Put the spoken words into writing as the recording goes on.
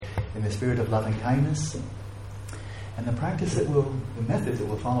in the spirit of loving kindness. And the method that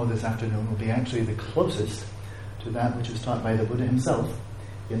we'll follow this afternoon will be actually the closest to that which was taught by the Buddha himself,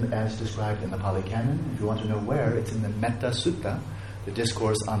 as described in the Pali Canon. If you want to know where, it's in the Metta Sutta, the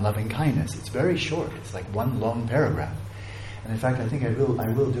discourse on loving kindness. It's very short. It's like one long paragraph. And in fact, I think I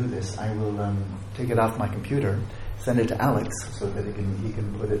will do this. I will take it off my computer, send it to Alex, so that he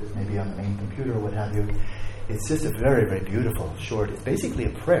can put it maybe on the main computer or what have you. It's just a very, very beautiful, short. It's basically a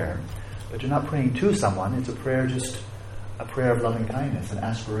prayer, but you're not praying to someone. It's a prayer, just a prayer of loving kindness, an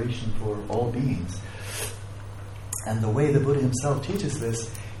aspiration for all beings. And the way the Buddha himself teaches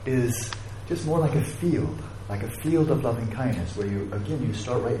this is just more like a field of loving kindness, where you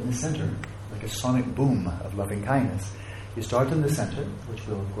start right in the center, like a sonic boom of loving kindness. You start in the center, which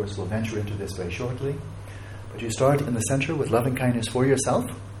we'll venture into this very shortly. But you start in the center with loving kindness for yourself,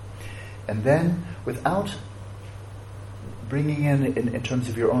 and then without bringing in terms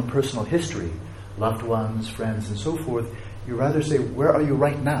of your own personal history, loved ones, friends, and so forth, you rather say, where are you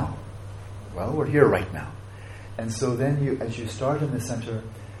right now? Well, we're here right now. And so then as you start in the center,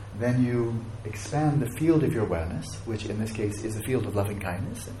 then you expand the field of your awareness, which in this case is a field of loving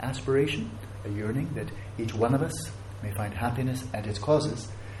kindness, an aspiration, a yearning that each one of us may find happiness and its causes.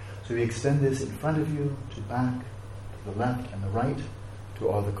 So we extend this in front of you, to back, to the left and the right, to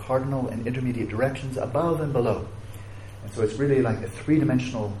all the cardinal and intermediate directions above and below. And so it's really like a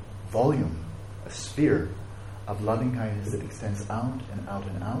three-dimensional volume, a sphere of loving kindness that extends out and out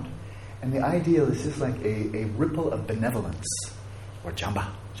and out. And the ideal is just like a ripple of benevolence, or jamba.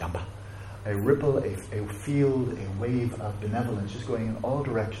 A ripple, a field, a wave of benevolence just going in all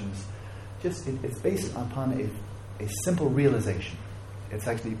directions. It's based upon a simple realization. It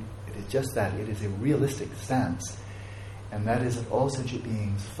is just that. It is a realistic stance. And that is that all sentient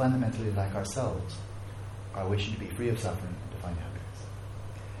beings, fundamentally like ourselves, are wishing to be free of suffering and to find happiness.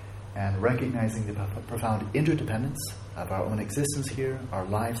 And recognizing the profound interdependence of our own existence here, our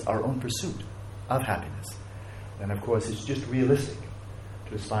lives, our own pursuit of happiness. And of course, it's just realistic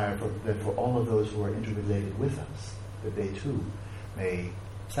to aspire for all of those who are interrelated with us, that they too may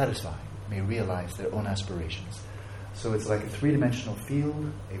satisfy, may realize their own aspirations. So it's like a three-dimensional field,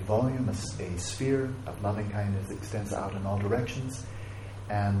 a volume, a sphere of loving kindness that extends out in all directions.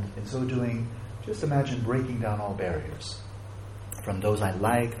 And in so doing, just imagine breaking down all barriers. From those I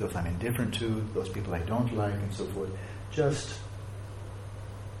like, those I'm indifferent to, those people I don't like, and so forth. Just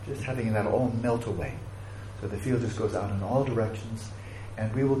having that all melt away. So the field just goes out in all directions.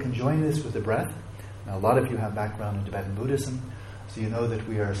 And we will conjoin this with the breath. Now, a lot of you have background in Tibetan Buddhism, so you know that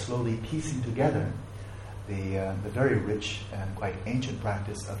we are slowly piecing together the very rich and quite ancient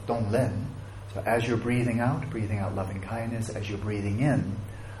practice of Tonglen. So as you're breathing out loving kindness. As you're breathing in,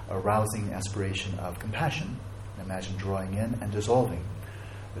 arousing aspiration of compassion. Imagine drawing in and dissolving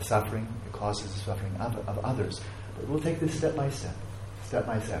the suffering, the causes of suffering of others. But we'll take this step by step.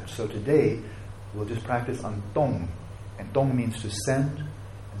 So today, we'll just practice on Tong. And Tong means to send.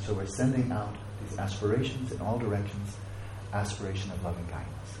 And so we're sending out these aspirations in all directions, aspiration of loving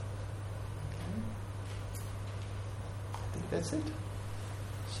kindness. I think that's it.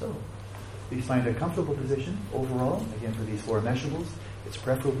 So, please find a comfortable position overall. Again, for these four measurables, it's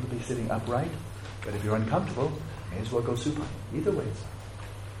preferable to be sitting upright. But if you're uncomfortable, may as well go supine. Either way, it's fine.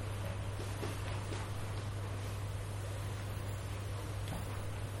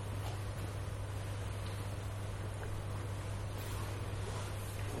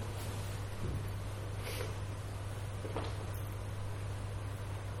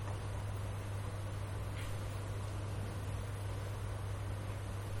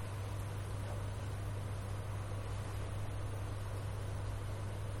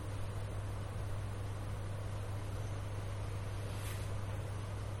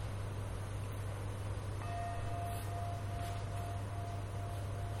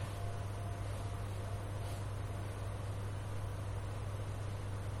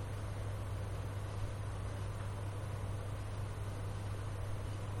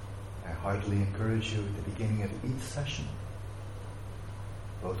 I heartily encourage you at the beginning of each session,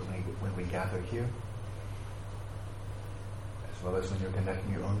 both when we gather here, as well as when you're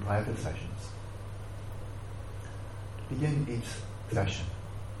conducting your own private sessions, to begin each session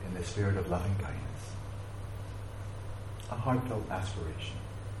in the spirit of loving kindness, a heartfelt aspiration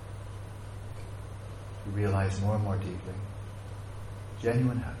to realize more and more deeply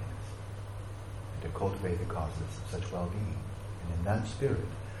genuine happiness and to cultivate the causes of such well-being. And in that spirit,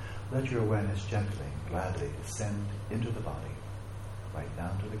 let your awareness gently and gladly descend into the body, right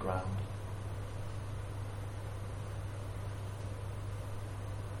down to the ground.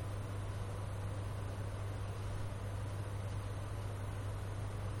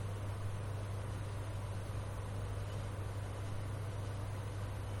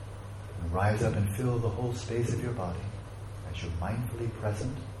 rise up and fill the whole space of your body as you're mindfully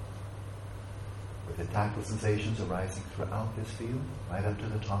present with the tactile sensations arising throughout this field, right up to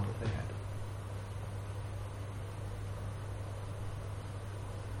the top of the head.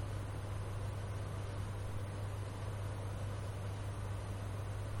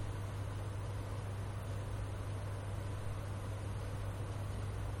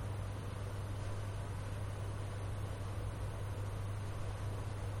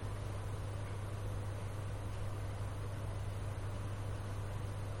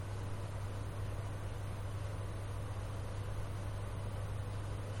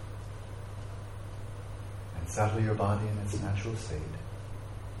 Settle your body in its natural state,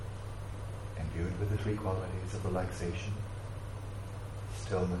 imbued with the three qualities of relaxation,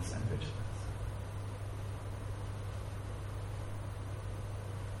 stillness, and vigilance.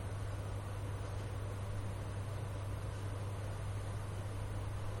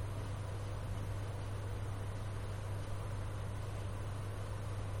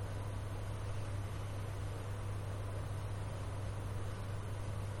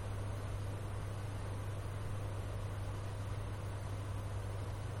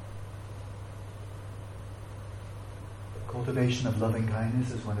 Cultivation of loving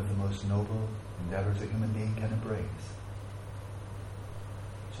kindness is one of the most noble endeavors a human being can embrace.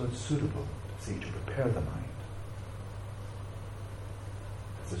 So it's suitable to seek to prepare the mind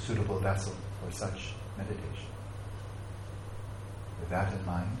as a suitable vessel for such meditation. With that in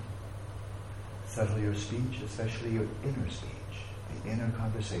mind, settle your speech, especially your inner speech, the inner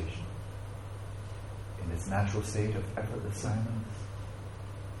conversation, in its natural state of effortless silence.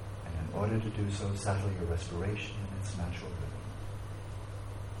 In order to do so, settle your respiration in its natural rhythm.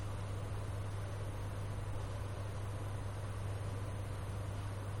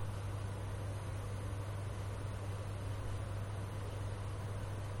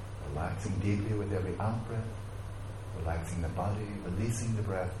 Relaxing deeply with every out-breath, relaxing the body, releasing the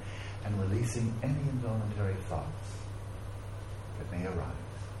breath, and releasing any involuntary thoughts that may arise.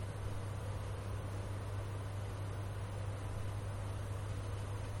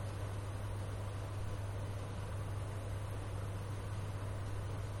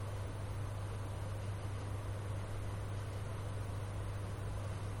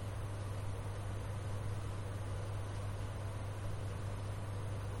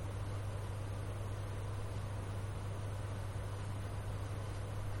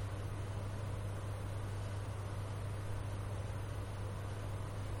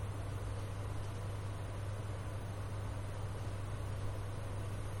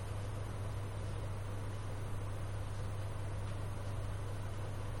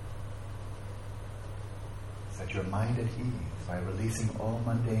 Set your mind at ease by releasing all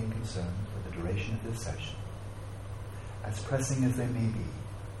mundane concerns for the duration of this session. As pressing as they may be,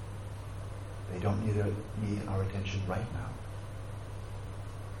 they don't need our attention right now.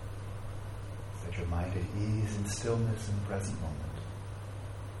 Set your mind at ease in stillness in the present moment.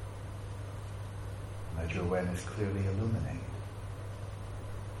 Let your awareness clearly illuminate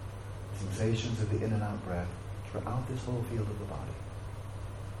the sensations of the in and out breath throughout this whole field of the body.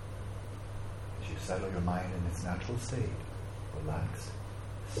 As you settle your mind in its natural state, relaxed,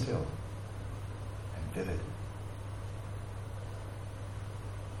 still, and vivid.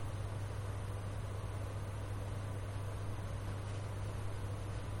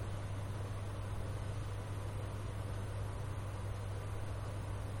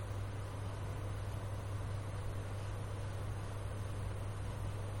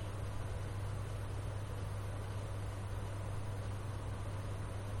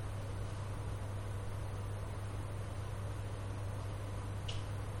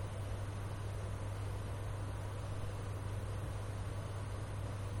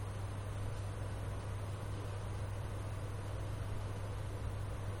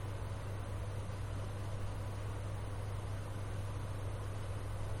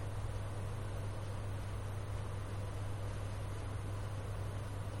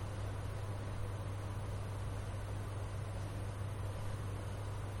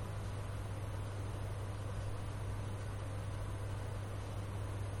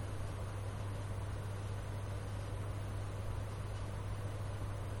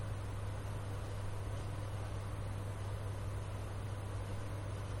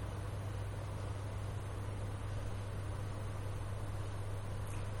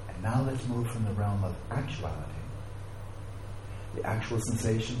 Now let's move from the realm of actuality, the actual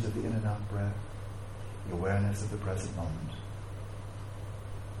sensations of the in and out breath, the awareness of the present moment,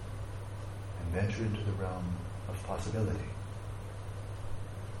 and venture into the realm of possibility.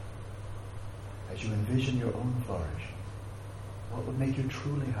 As you envision your own flourishing, what would make you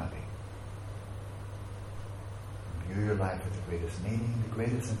truly happy? imbue your life with the greatest meaning, the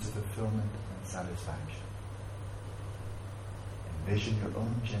greatest sense of fulfillment and satisfaction. Envision your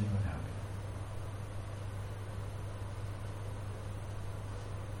own genuine happiness.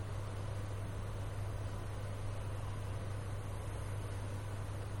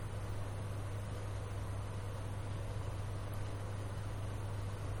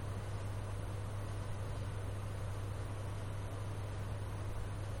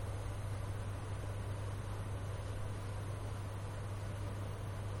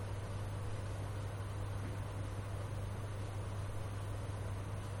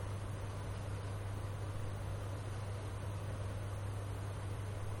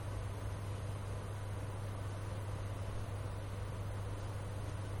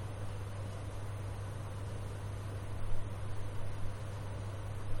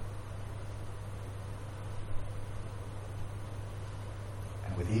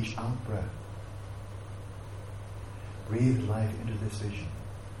 With each out-breath, breathe life into this vision.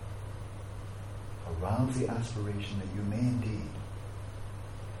 Arouse the aspiration that you may indeed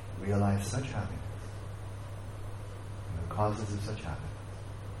realize such happiness and the causes of such happiness.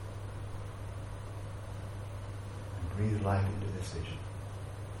 And breathe life into this vision.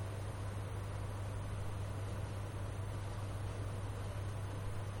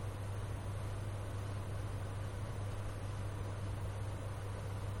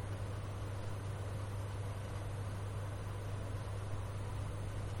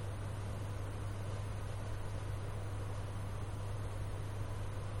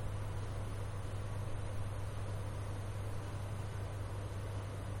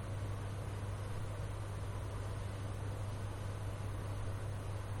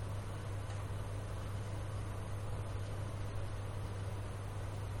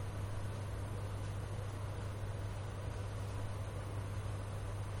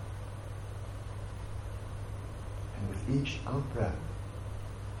 Each out-breath,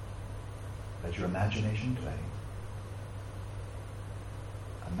 let your imagination play.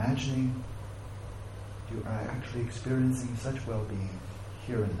 Imagining you are actually experiencing such well-being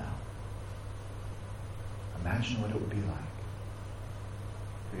here and now. Imagine what it would be like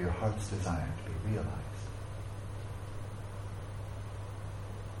for your heart's desire to be realized.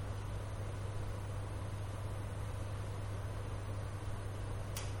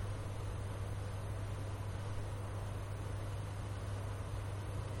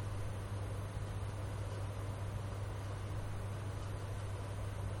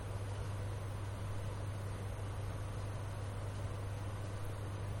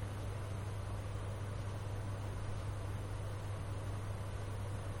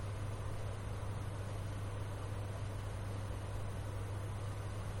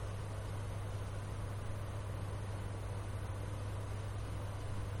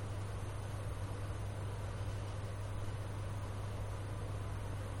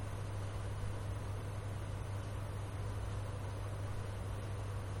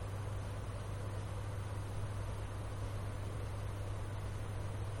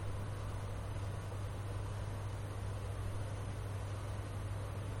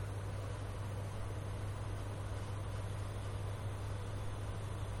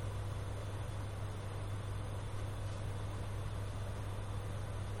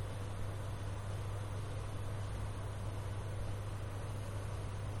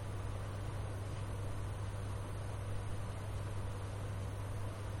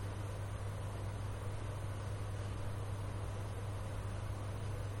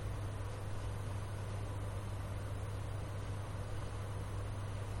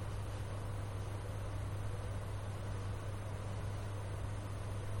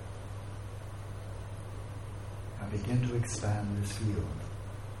 Begin to expand this field.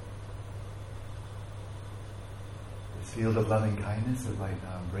 This field of loving kindness that right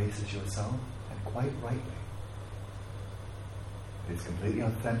now embraces yourself, and quite rightly. It is completely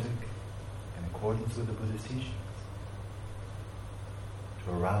authentic in accordance with the Buddha's teachings.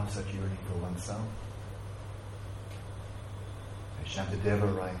 To arouse such yearning for oneself. As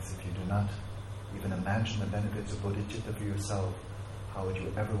Shantideva writes, if you do not even imagine the benefits of bodhicitta for yourself, how would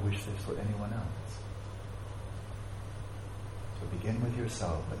you ever wish this for anyone else? So begin with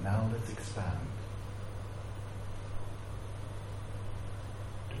yourself, but now let's expand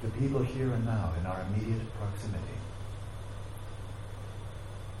to the people here and now in our immediate proximity.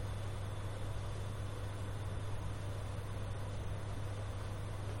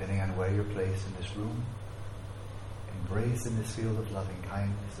 Depending on where you're placed in this room, embrace in this field of loving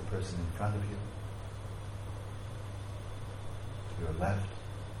kindness the person in front of you, to your left,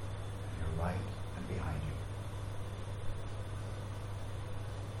 and your right, and behind you.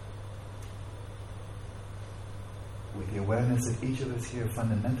 awareness that each of us here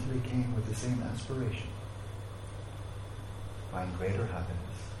fundamentally came with the same aspiration. Find greater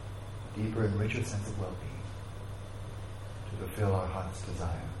happiness, deeper and richer sense of well-being, to fulfill our heart's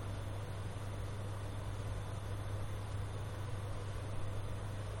desire.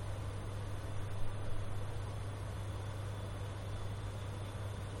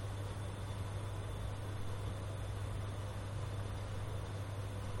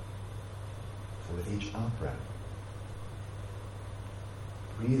 So with each out-breath,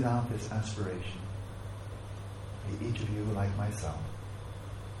 breathe out this aspiration. May each of you, like myself,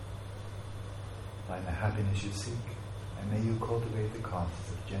 find the happiness you seek, and may you cultivate the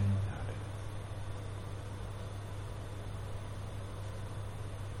causes of genuine happiness.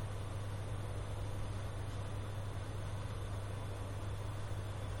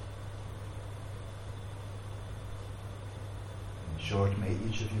 In short, may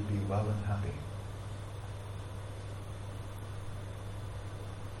each of you be well and happy.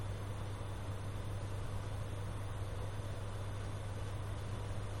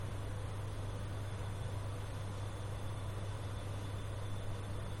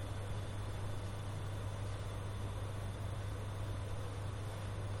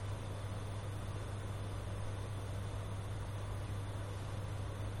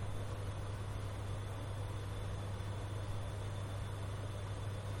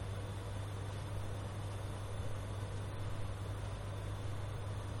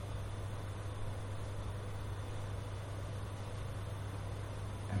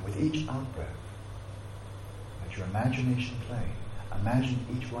 With each out-breath, let your imagination play. Imagine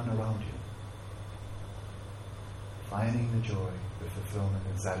each one around you, finding the joy, the fulfillment,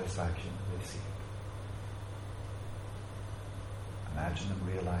 and satisfaction they seek. Imagine them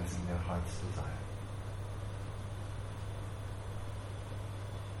realizing their heart's desire.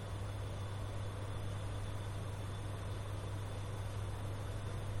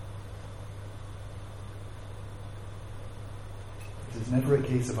 It is never a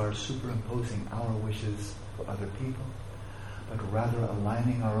case of our superimposing our wishes for other people, but rather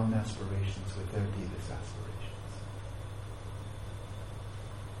aligning our own aspirations with their deepest aspirations.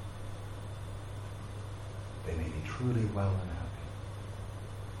 They may be truly well and happy.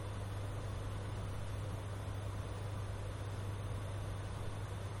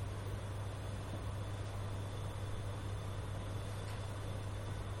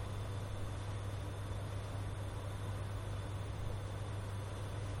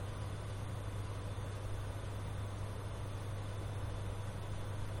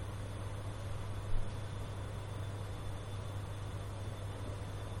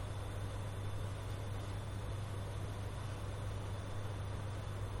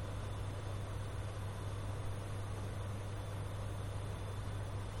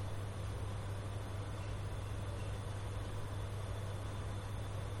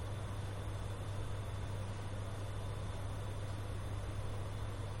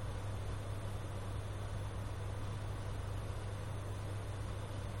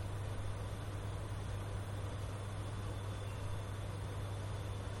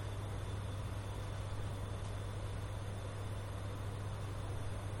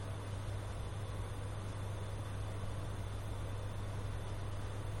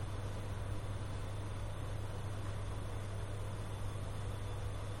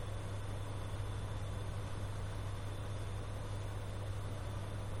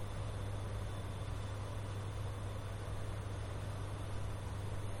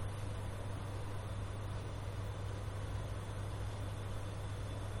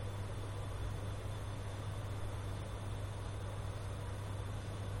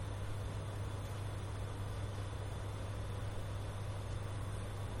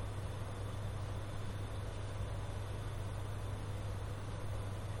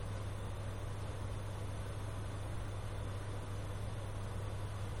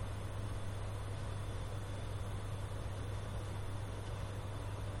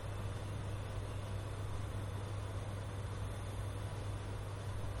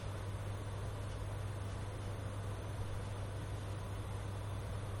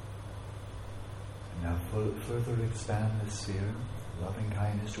 Now further expand the sphere of loving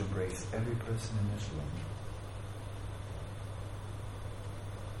kindness to embrace every person in this room.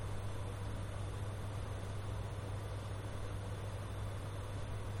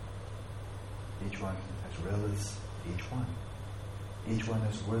 Each one as real as each one. Each one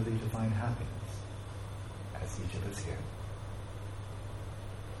is worthy to find happiness, as each of us here.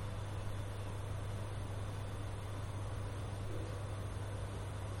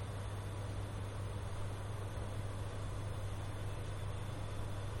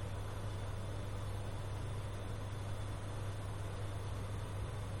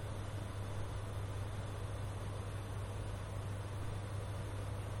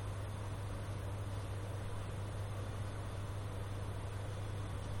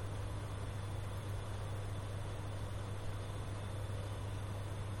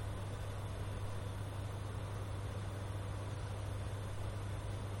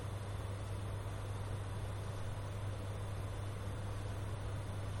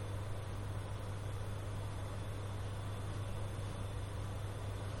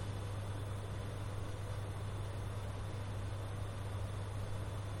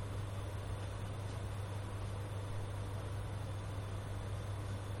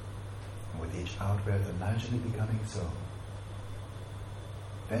 With each out-breath, imagine it becoming so.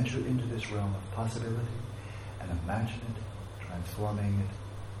 Venture into this realm of possibility and imagine it transforming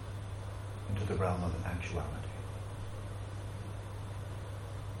it into the realm of actuality.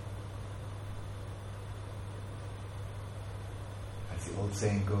 As the old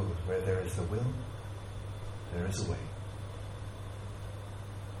saying goes, where there is the will, there is a way.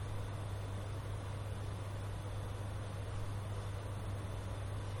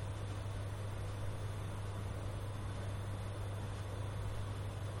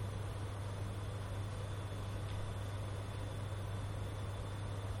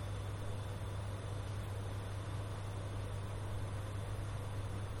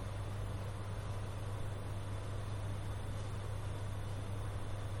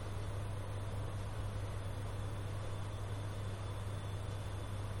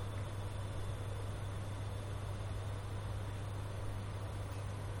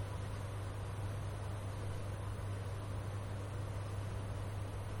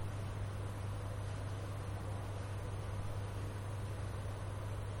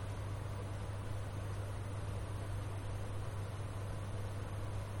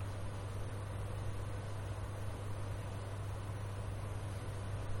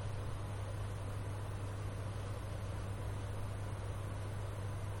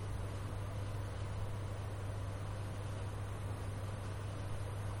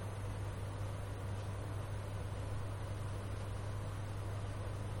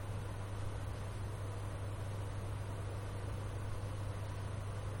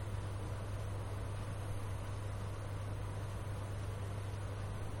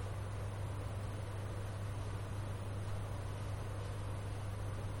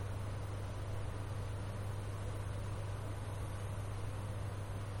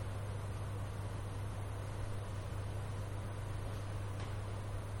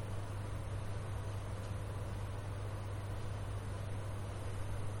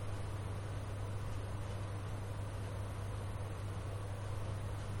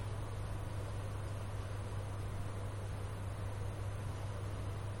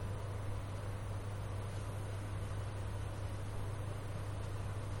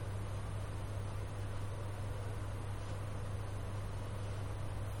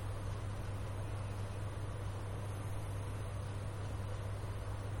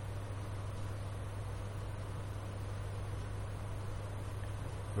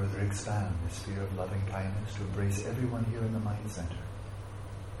 Further expand the sphere of loving kindness to embrace everyone here in the mind center.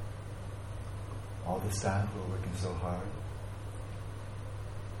 All the staff who are working so hard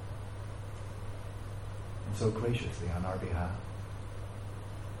and so graciously on our behalf.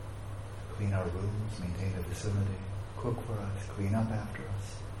 Clean our rooms, maintain the facility, cook for us, clean up after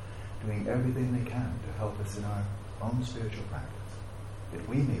us, doing everything they can to help us in our own spiritual practice, that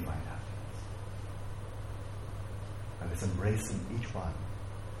we may find happiness. Let us embrace them each one,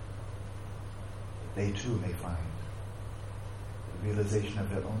 that they too may find the realization of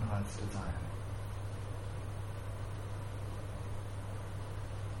their own heart's desire.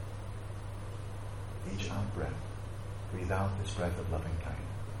 Each out breath, breathe out this breath of loving kindness.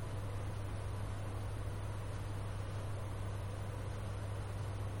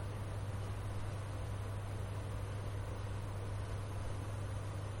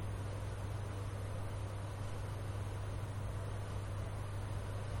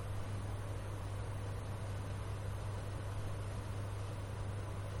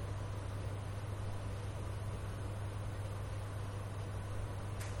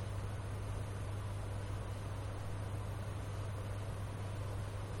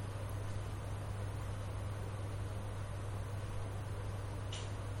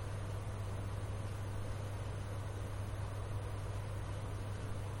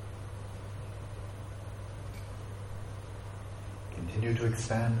 Continue to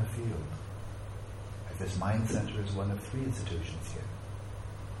expand the field, as this mind center is one of 3 institutions here.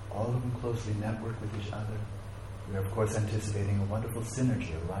 All of them closely network with each other. We are, of course, anticipating a wonderful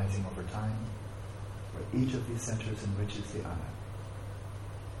synergy arising over time, where each of these centers enriches the other.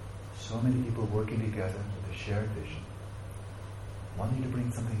 So many people working together with a shared vision, wanting to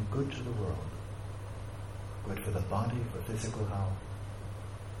bring something good to the world, good for the body, for physical health,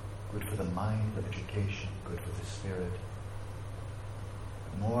 good for the mind, for education, good for the spirit.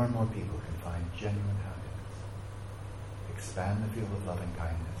 More and more people can find genuine happiness. Expand the field of loving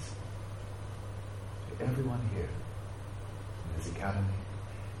kindness to everyone here in this academy,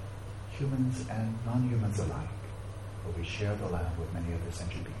 humans and non-humans alike, where we share the land with many other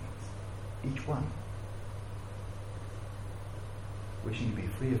sentient beings. Each one wishing to be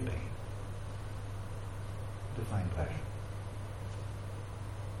free of pain, to find pleasure.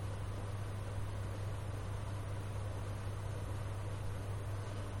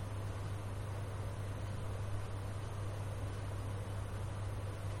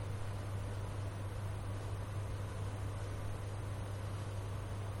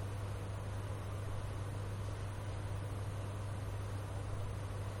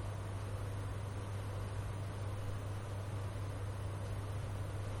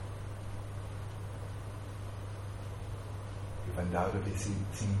 undoubtedly seen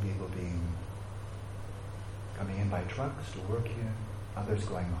people coming in by trucks to work here, others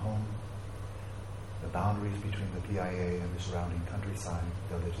going home. The boundaries between the PIA and the surrounding countryside,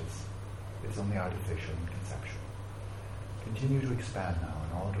 villages, is only artificial and conceptual. Continue to expand now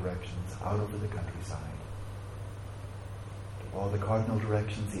in all directions, out over the countryside, to all the cardinal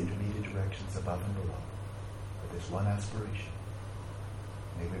directions, the intermediate directions, above and below, with this one aspiration.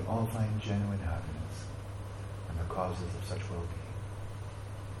 May we all find genuine happiness and the causes of such well-being.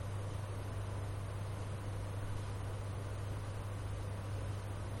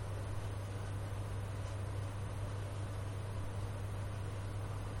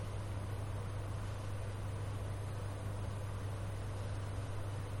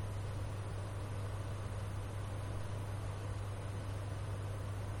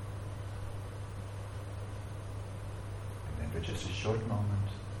 Just a short moment,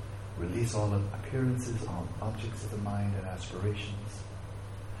 release all appearances, all objects of the mind and aspirations.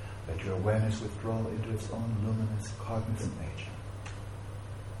 Let your awareness withdraw into its own luminous, cognizant nature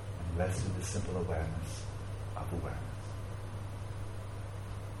and rest in the simple awareness of awareness.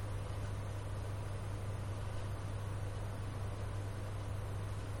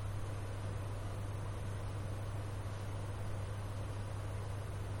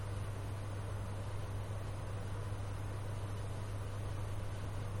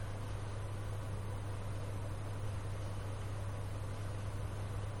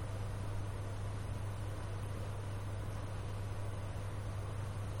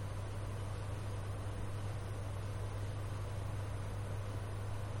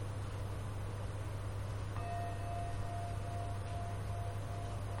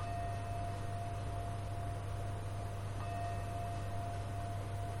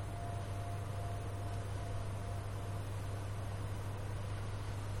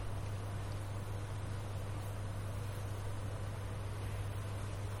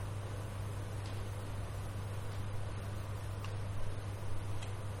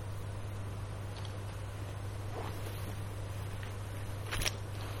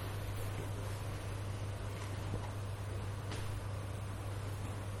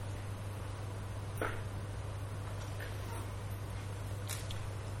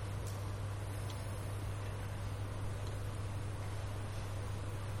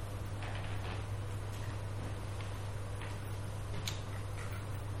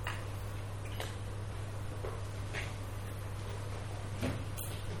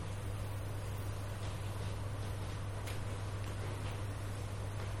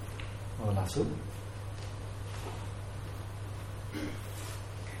 So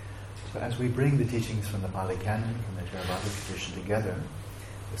as we bring the teachings from the Pali Canon, from the Theravada tradition together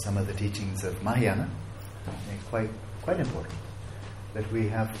with some of the teachings of Mahayana, it's quite important that we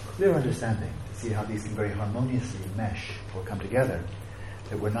have clear understanding to see how these can very harmoniously mesh or come together,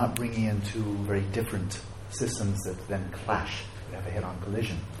 that we're not bringing in two very different systems that then clash, we have a head-on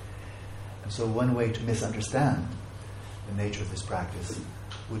collision. And so one way to misunderstand the nature of this practice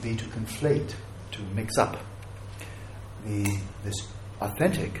would be to conflate, to mix up this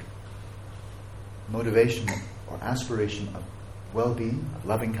authentic motivation or aspiration of well-being, of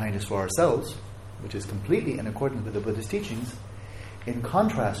loving kindness for ourselves, which is completely in accordance with the Buddha's teachings, in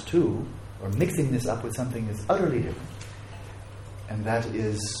contrast to, or mixing this up with something that's utterly different. And that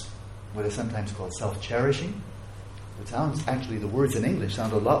is what is sometimes called self-cherishing. It sounds, actually the words in English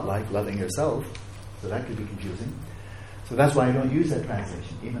sound a lot like loving yourself, so that could be confusing. So that's why I don't use that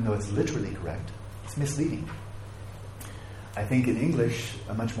translation, even though it's literally correct. It's misleading. I think in English,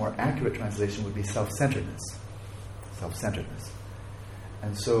 a much more accurate translation would be self-centeredness. Self-centeredness.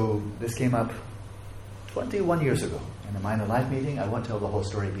 And so this came up 21 years ago in a minor life meeting. I won't tell the whole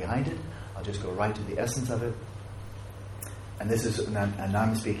story behind it. I'll just go right to the essence of it. And this is, and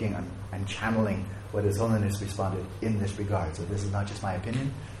I'm speaking, I'm channeling what His Holiness responded in this regard. So this is not just my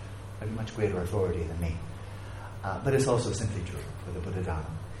opinion, a much greater authority than me. But it's also simply true for the Buddha Dhamma.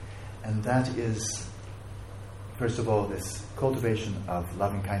 And that is, first of all, this cultivation of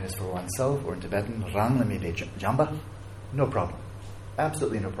loving kindness for oneself, or in Tibetan, Rang Lamide Jamba, no problem.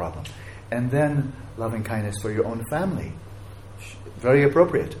 Absolutely no problem. And then loving kindness for your own family, very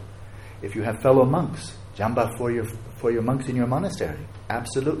appropriate. If you have fellow monks, Jamba for your monks in your monastery,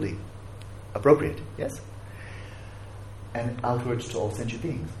 absolutely appropriate, yes? And outwards to all sentient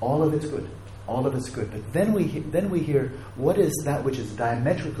beings. All of it's good. All of it's good. But then we hear what is that which is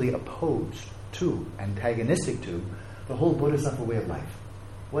diametrically opposed to, antagonistic to, the whole Bodhisattva way of life.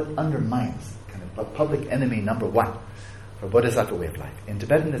 What undermines, kind of public enemy number one for Bodhisattva way of life. In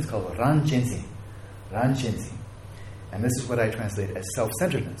Tibetan it's called Ran Chensi. Ran Chensi. And this is what I translate as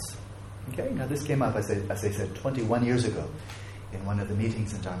self-centeredness. Okay, now this came up, as I said, 21 years ago in one of the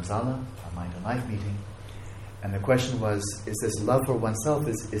meetings in Dharamsala, a Mind and Life meeting, and the question was, is this love for oneself,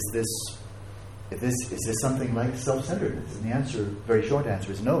 is this something like self-centeredness? And the answer, very short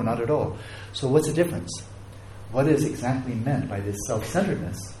answer, is no, not at all. So what's the difference? What is exactly meant by this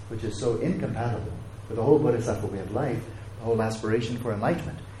self-centeredness, which is so incompatible with the whole Bodhisattva way of life, the whole aspiration for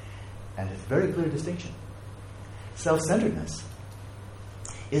enlightenment? And it's a very clear distinction. Self-centeredness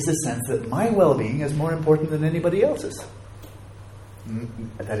is the sense that my well-being is more important than anybody else's.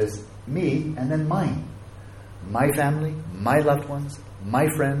 That is, me and then mine. My family, my loved ones, my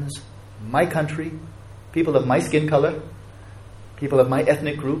friends, my country, people of my skin color, people of my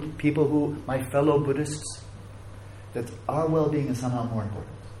ethnic group, my fellow Buddhists, that our well-being is somehow more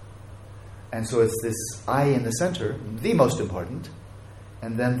important. And so it's this I in the center, the most important,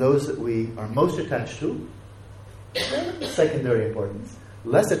 and then those that we are most attached to, secondary importance,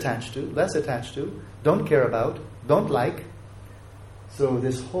 less attached to, don't care about, don't like. So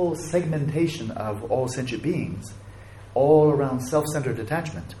this whole segmentation of all sentient beings, all around self-centered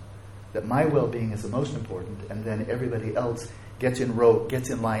attachment, that my well-being is the most important, and then everybody else gets in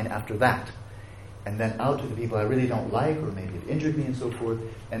line after that. And then out to the people I really don't like, or maybe have injured me and so forth,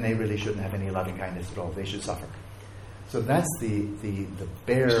 and they really shouldn't have any loving kindness at all. They should suffer. So that's the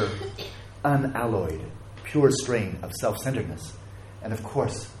bare, unalloyed, pure strain of self-centeredness. And of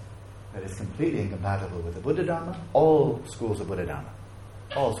course, that is completely incompatible with the Buddha Dharma, all schools of Buddha Dharma.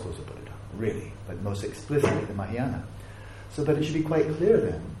 All schools of Buddha Dharma, really, but most explicitly the Mahayana. So, but it should be quite clear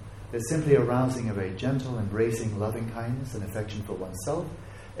then that simply arousing a very gentle, embracing loving kindness and affection for oneself,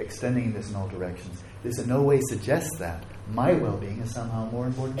 extending this in all directions, this in no way suggests that my well-being is somehow more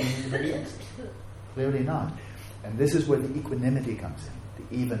important than anybody else. Clearly not. And this is where the equanimity comes in,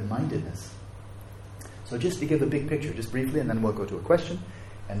 the even-mindedness. So just to give a big picture, just briefly, and then we'll go to a question,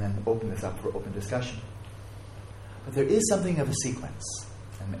 and then open this up for open discussion. But there is something of a sequence,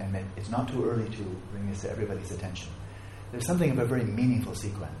 and it's not too early to bring this to everybody's attention. There's something of a very meaningful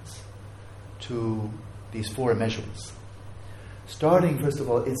sequence to these four measures. Starting, first of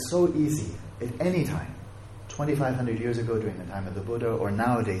all, it's so easy at any time, 2,500 years ago during the time of the Buddha, or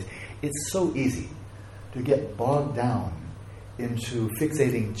nowadays, it's so easy to get bogged down into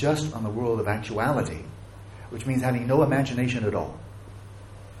fixating just on the world of actuality, which means having no imagination at all.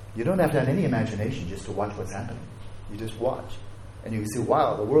 You don't have to have any imagination just to watch what's happening. You just watch. And you can see,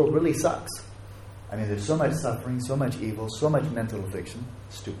 wow, the world really sucks. I mean, there's so much suffering, so much evil, so much mental affliction,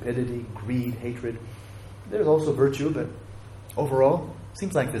 stupidity, greed, hatred. There's also virtue, but overall, it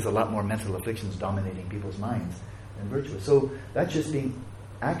seems like there's a lot more mental afflictions dominating people's minds than virtue. So that's just being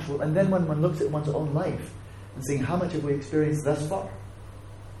actual. And then when one looks at one's own life and seeing how much have we experienced thus far,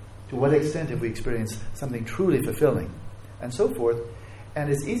 to what extent have we experienced something truly fulfilling, and so forth. And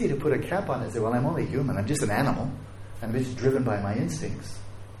it's easy to put a cap on it and say, well, I'm only human, I'm just an animal, and I'm just driven by my instincts.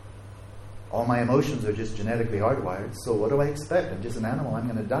 All my emotions are just genetically hardwired, so what do I expect? I'm just an animal, I'm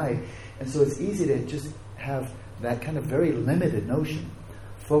going to die. And so it's easy to just have that kind of very limited notion,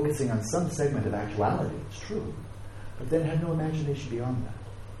 focusing on some segment of actuality, it's true, but then have no imagination beyond that.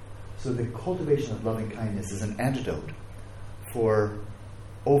 So the cultivation of loving kindness is an antidote for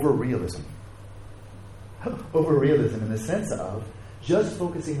over-realism. Over-realism in the sense of just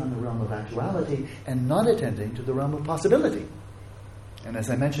focusing on the realm of actuality and not attending to the realm of possibility. And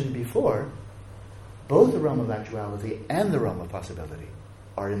as I mentioned before, both the realm of actuality and the realm of possibility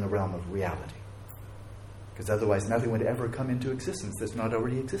are in the realm of reality. Because otherwise nothing would ever come into existence that's not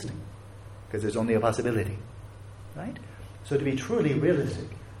already existing. Because there's only a possibility. Right? So to be truly realistic,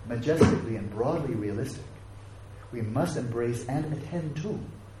 majestically and broadly realistic, we must embrace and attend to,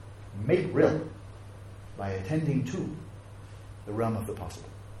 make real, by attending to the realm of the possible.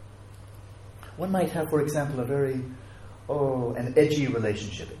 One might have, for example, a very, an edgy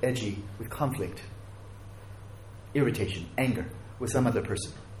relationship, edgy with conflict, irritation, anger with some other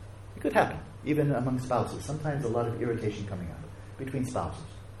person. It could happen, even among spouses. Sometimes a lot of irritation coming up between spouses.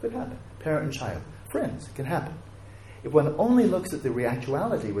 Could happen. Parent and child. Friends. It can happen. If one only looks at the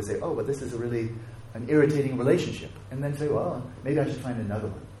actuality, we say, oh, but this is really an irritating relationship. And then say, well, maybe I should find another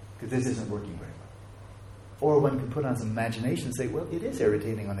one, because this isn't working very well. Or one can put on some imagination and say, well, it is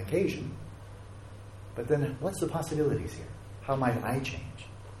irritating on occasion. But then what's the possibilities here? How might I change?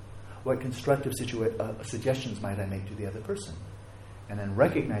 What constructive suggestions might I make to the other person? And then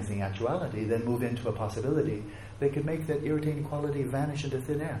recognizing actuality, then move into a possibility that could make that irritating quality vanish into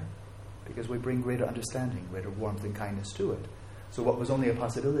thin air, because we bring greater understanding, greater warmth and kindness to it. So what was only a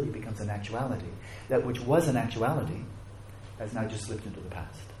possibility becomes an actuality. That which was an actuality has now just slipped into the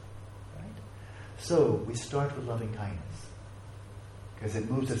past. Right? So we start with loving kindness, because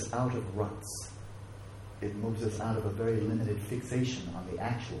it moves us out of ruts. It moves us out of a very limited fixation on the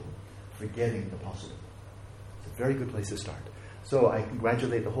actual, forgetting the possible. It's a very good place to start. So I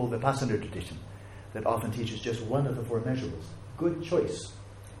congratulate the whole Vipassana tradition that often teaches just one of the four measurables. Good choice.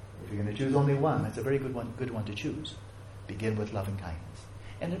 If you're going to choose only one, that's a very good one to choose. Begin with loving kindness.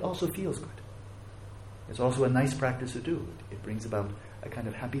 And it also feels good. It's also a nice practice to do. It brings about a kind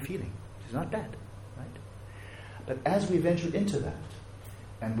of happy feeling, which is not bad, right? But as we venture into that,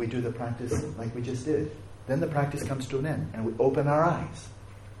 and we do the practice like we just did, then the practice comes to an end, and we open our eyes.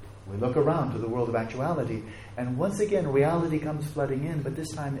 We look around to the world of actuality, and once again, reality comes flooding in, but this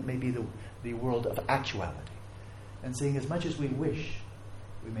time it may be the world of actuality. And seeing as much as we wish,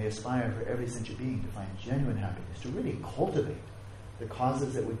 we may aspire for every sentient being to find genuine happiness, to really cultivate the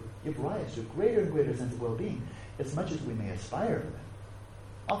causes that would give rise to a greater and greater sense of well-being, as much as we may aspire for them.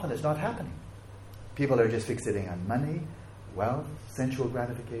 Often it's not happening. People are just fixating on money, wealth, sensual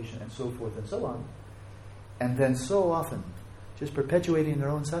gratification, and so forth and so on. And then so often just perpetuating their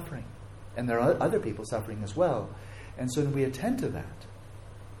own suffering. And there are other people suffering as well. And so when we attend to that,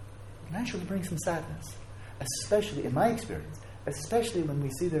 it naturally brings some sadness. Especially, in my experience, especially when we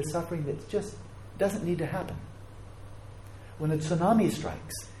see there's suffering that just doesn't need to happen. When a tsunami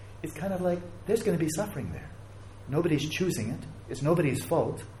strikes, it's kind of like there's going to be suffering there. Nobody's choosing it. It's nobody's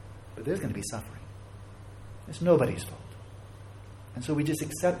fault. But there's going to be suffering. It's nobody's fault. And so we just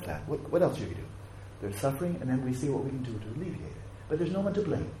accept that. What else do we do? There's suffering, and then we see what we can do to alleviate it. But there's no one to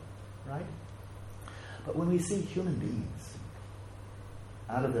blame, right? But when we see human beings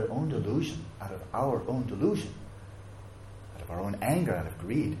out of their own delusion, out of our own delusion, out of our own anger, out of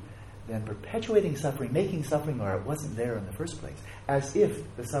greed, then perpetuating suffering, making suffering where it wasn't there in the first place, as if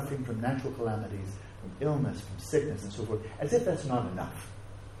the suffering from natural calamities, from illness, from sickness, and so forth, as if that's not enough.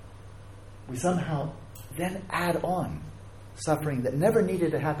 We somehow then add on suffering that never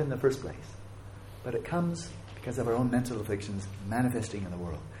needed to happen in the first place. But it comes because of our own mental afflictions manifesting in the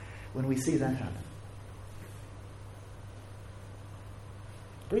world. When we see that happen,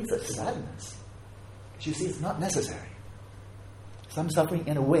 it brings us sadness. Because you see, it's not necessary. Some suffering,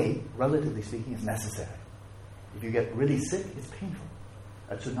 in a way, relatively speaking, is necessary. If you get really sick, it's painful.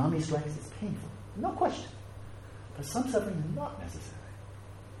 A tsunami strikes, it's painful. No question. But some suffering is not necessary.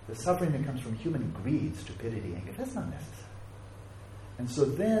 The suffering that comes from human greed, stupidity, anger, that's not necessary. And so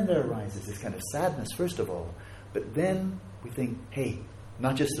then there arises this kind of sadness, first of all, but then we think, hey,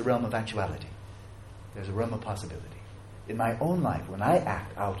 not just the realm of actuality. There's a realm of possibility. In my own life, when I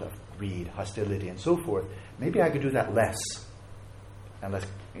act out of greed, hostility, and so forth, maybe I could do that less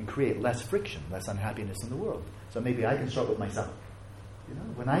and create less friction, less unhappiness in the world. So maybe I can start with myself.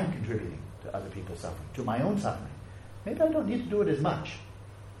 When I'm contributing to other people's suffering, to my own suffering, maybe I don't need to do it as much.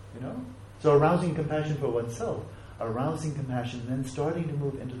 So arousing compassion for oneself, arousing compassion, then starting to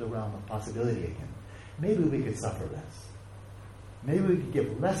move into the realm of possibility again. Maybe we could suffer less. Maybe we could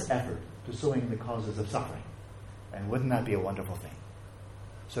give less effort to sowing the causes of suffering. And wouldn't that be a wonderful thing?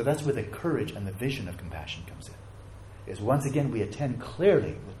 So that's where the courage and the vision of compassion comes in. Is once again we attend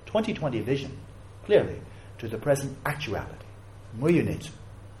clearly, with 2020 vision, clearly, to the present actuality. Muyunetsu.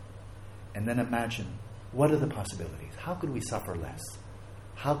 And then imagine, what are the possibilities? How could we suffer less?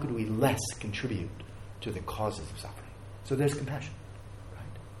 How could we less contribute to the causes of suffering? So there's compassion, right?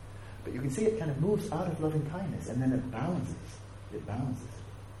 But you can see it kind of moves out of loving kindness, and then it balances. It balances.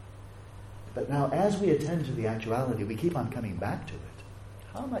 But now, as we attend to the actuality, we keep on coming back to it.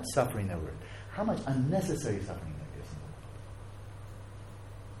 How much suffering there were, how much unnecessary suffering there is in the world.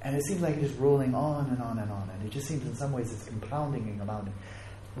 And it seems like it's rolling on and on and on, and it just seems in some ways it's compounding and compounding.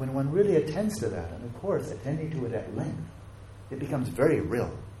 When one really attends to that, and of course, attending to it at length, it becomes very real.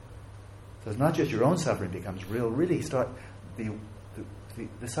 So it's not just your own suffering becomes real. Really start the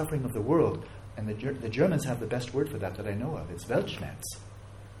suffering of the world. And the Germans have the best word for that I know of. It's Weltschmerz.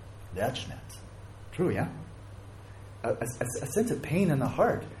 Weltschmerz. True, yeah? A sense of pain in the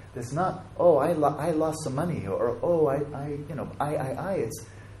heart. That's not, I lost some money, or I. It's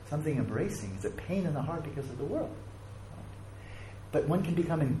something embracing. It's a pain in the heart because of the world. But one can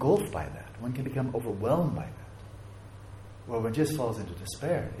become engulfed by that. One can become overwhelmed by that. Well, one just falls into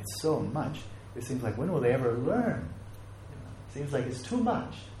despair. It's so much. It seems like, when will they ever learn? It seems like it's too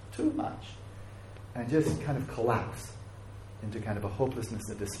much. And just kind of collapse into kind of a hopelessness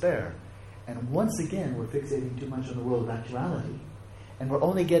and despair. And once again, we're fixating too much on the world of actuality. And we're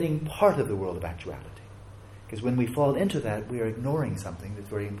only getting part of the world of actuality. Because when we fall into that, we are ignoring something that's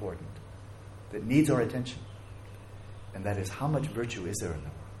very important, that needs our attention. And that is, how much virtue is there in the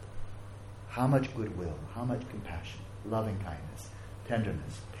world? How much goodwill, how much compassion, loving kindness,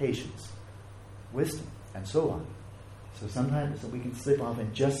 tenderness, patience, wisdom, and so on. So sometimes we can slip off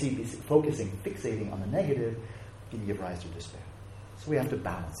and just fixating on the negative can give rise to despair. So we have to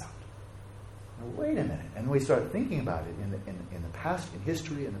balance out. Now, wait a minute. And we start thinking about it in the past, in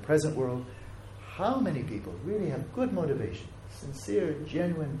history, in the present world. How many people really have good motivation, sincere,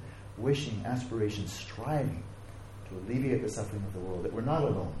 genuine wishing, aspiration, striving to alleviate the suffering of the world, that we're not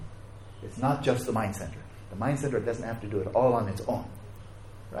alone. It's not just the mind center. The mind center doesn't have to do it all on its own.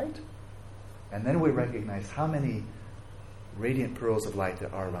 Right? And then we recognize how many radiant pearls of light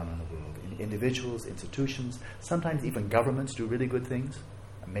there are around in the world. In individuals, institutions, sometimes even governments do really good things.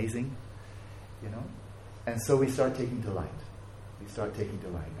 Amazing. And so we start taking to light.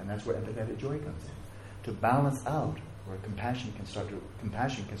 And that's where empathetic joy comes in. To balance out where compassion can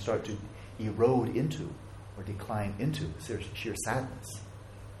start to erode into or decline into sheer sadness.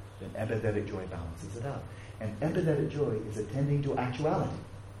 Then empathetic joy balances it out. And empathetic joy is attending to actuality.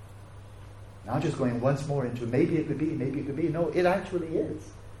 Not just going once more into maybe it could be. No, it actually is.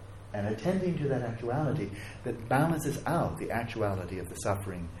 And attending to that actuality that balances out the actuality of the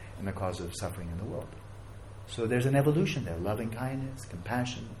suffering and the cause of suffering in the world. So there's an evolution there. Loving kindness,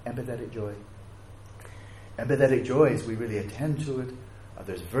 compassion, empathetic joy. Empathetic joy is we really attend to it.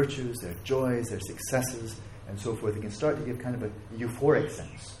 There's virtues, there's joys, there's successes, and so forth. It can start to give kind of a euphoric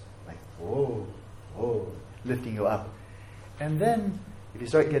sense. Like, oh, lifting you up. And then if you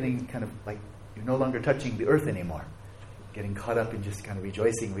start getting kind of like you're no longer touching the earth anymore, getting caught up in just kind of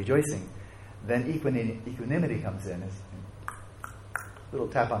rejoicing, then equanimity comes in. A little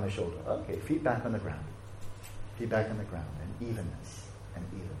tap on the shoulder. Okay, feet back on the ground. And evenness.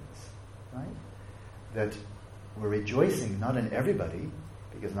 Right? That we're rejoicing not in everybody,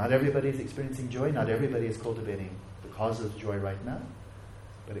 because not everybody is experiencing joy, not everybody is cultivating the cause of joy right now.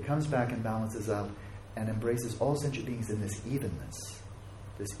 But it comes back and balances out and embraces all sentient beings in this evenness.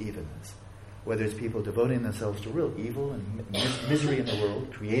 Whether it's people devoting themselves to real evil and misery in the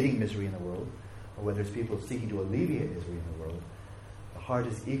world, creating misery in the world, or whether it's people seeking to alleviate misery in the world, the heart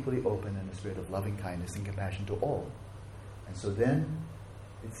is equally open in the spirit of loving kindness and compassion to all. And so then,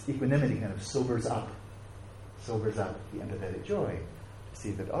 its equanimity kind of sobers up the empathetic joy to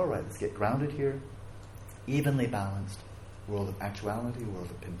see that, all right, let's get grounded here, evenly balanced, world of actuality, world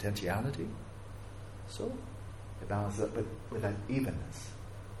of potentiality. So, it balances up, but with that evenness.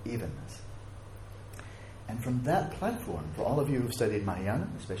 And from that platform, for all of you who've studied Mahayana,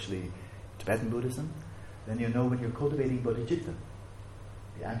 especially Tibetan Buddhism, then you know when you're cultivating bodhicitta,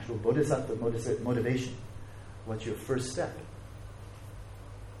 the actual bodhisattva motivation, what's your first step?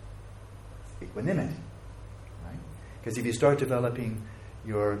 Equanimity. Right? Because if you start developing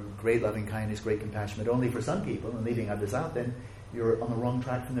your great loving kindness, great compassion, but only for some people and leaving others out, then you're on the wrong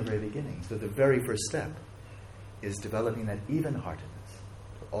track from the very beginning. So the very first step is developing that even-heartedness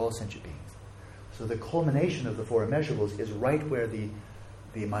for all sentient beings. So the culmination of the four immeasurables is right where the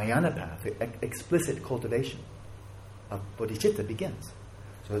Mahayana path, the explicit cultivation of bodhicitta begins.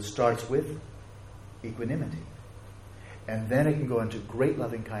 So it starts with equanimity. And then it can go into great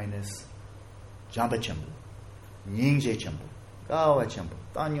loving kindness, jamba chimbo, nyingje chimbo, gawa chimbo,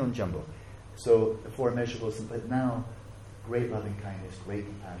 danyon chimbo. So the four immeasurables, but now great loving kindness, great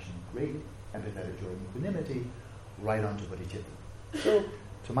compassion, great empathetic joy and equanimity, right onto bodhicitta. So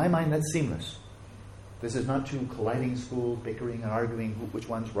to my mind, that's seamless. This is not two colliding schools, bickering and arguing which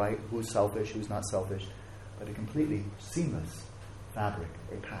one's right, who's selfish, who's not selfish, but a completely seamless fabric,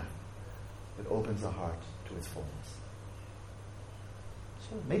 a path that opens the heart to its fullness.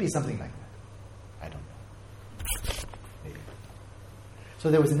 So maybe something like that. I don't know. Maybe.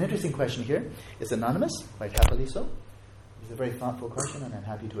 So there was an interesting question here. It's anonymous, quite happily so. It's a very thoughtful question, and I'm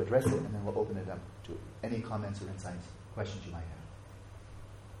happy to address it, and then we'll open it up to any comments or insights, questions you might have.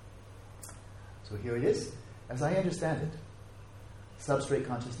 So here it is. As I understand it, substrate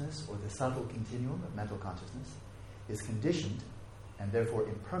consciousness, or the subtle continuum of mental consciousness, is conditioned and therefore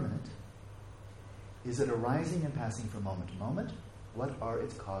impermanent. Is it arising and passing from moment to moment? What are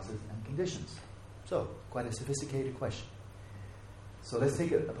its causes and conditions? So, quite a sophisticated question. So let's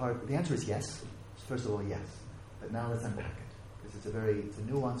take it apart. The answer is yes. First of all, yes. But now let's unpack it, because it's a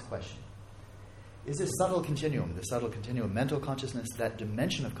nuanced question. Is this the subtle continuum, mental consciousness, that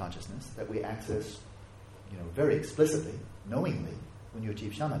dimension of consciousness that we access, very explicitly, knowingly, when you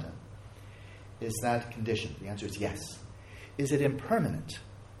achieve shamatha, is that conditioned? The answer is yes. Is it impermanent?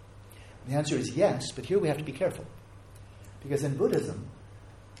 The answer is yes, but here we have to be careful. Because in Buddhism,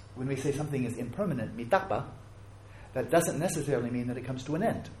 when we say something is impermanent, mitakpa, that doesn't necessarily mean that it comes to an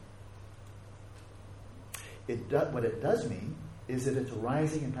end. What it does mean is that it's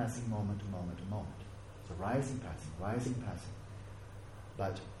arising and passing moment to moment to moment. It's arising, passing.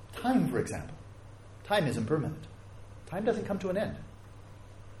 But time, for example, time is impermanent. Time doesn't come to an end.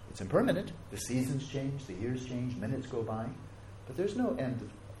 It's impermanent. The seasons change, the years change, minutes go by, but there's no end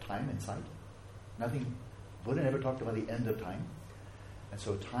of time in sight. Nothing. Buddha never talked about the end of time. And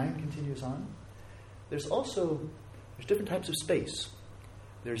so time continues on. There's different types of space.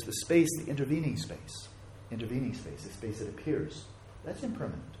 There's the space, the intervening space, the space that appears. That's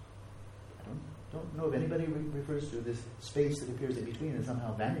impermanent. I don't know if anybody refers to this space that appears in between and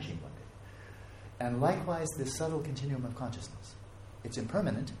somehow vanishing one day. And likewise, this subtle continuum of consciousness. It's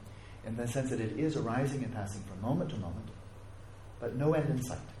impermanent in the sense that it is arising and passing from moment to moment, but no end in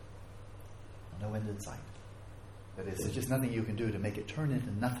sight. No end in sight. That is, there's just nothing you can do to make it turn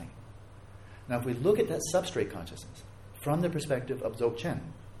into nothing. Now, if we look at that substrate consciousness from the perspective of Dzogchen,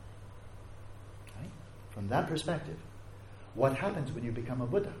 right? From that perspective, what happens when you become a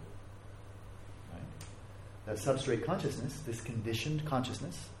Buddha? Right? That substrate consciousness, this conditioned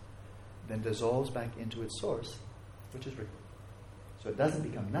consciousness, then dissolves back into its source, which is rigpa. So it doesn't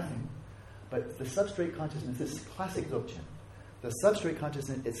become nothing, but the substrate consciousness, this is classic Dzogchen. The substrate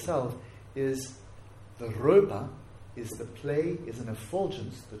consciousness itself is the rigpa, is the play, is an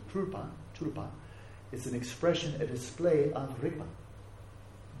effulgence, the trupa, is an expression, a display of rigpa.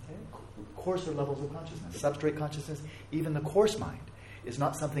 Okay? Coarser levels of consciousness. Substrate consciousness, even the coarse mind, is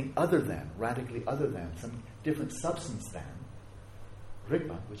not something other than, radically other than, some different substance than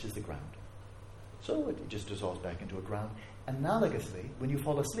rigpa, which is the ground. So it just dissolves back into a ground. Analogously, when you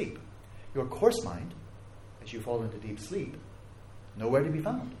fall asleep, your coarse mind, as you fall into deep sleep, nowhere to be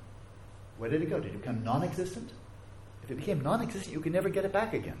found. Where did it go? Did it become non-existent? If it became non-existent, you can never get it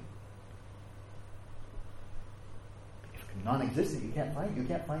back again. If it's non-existent, you can't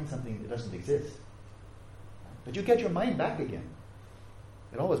find something that doesn't exist. But you get your mind back again.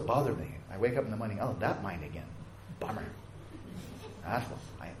 It always bothered me. I wake up in the morning, oh, that mind again. Bummer. That's one.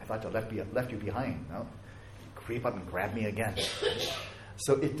 I thought I left you behind. No, creep up and grab me again.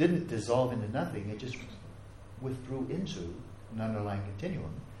 So it didn't dissolve into nothing. It just withdrew into an underlying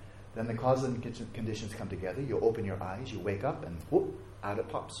continuum. Then the cause and conditions come together. You open your eyes, you wake up, and whoop, out it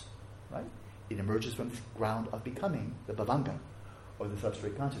pops. Right? It emerges from the ground of becoming the bhavanga, or the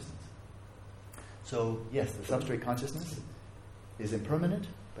substrate consciousness. So yes, the substrate consciousness is impermanent,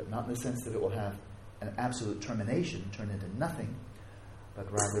 but not in the sense that it will have an absolute termination, turn into nothing, but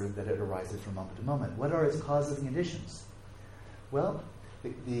rather that it arises from moment to moment. What are its causes and conditions? Well,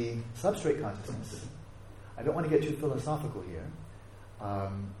 the substrate consciousness, I don't want to get too philosophical here,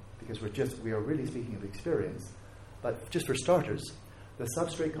 because we are really speaking of experience, but just for starters, the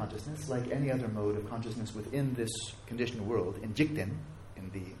substrate consciousness, like any other mode of consciousness within this conditioned world, in Jikten, in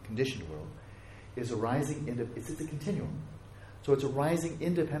the conditioned world, is arising it's a continuum. So it's arising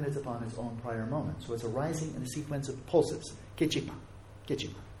independent upon its own prior moment. So it's arising in a sequence of pulses, kechipa,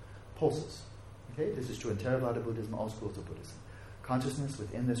 pulses. Okay, this is true in Theravada Buddhism, all schools of Buddhism. Consciousness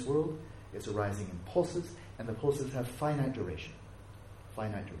within this world is arising in pulses, and the pulses have finite duration.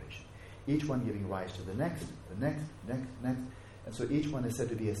 Each one giving rise to the next. And so each one is said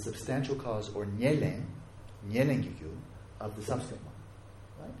to be a substantial cause, or nyelen gikyu, of the subsequent one.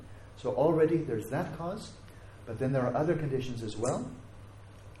 Right? So already there's that cause, but then there are other conditions as well.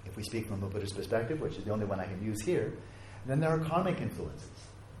 If we speak from a Buddhist perspective, which is the only one I can use here, then there are karmic influences.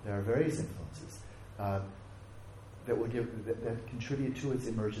 There are various influences that contribute to its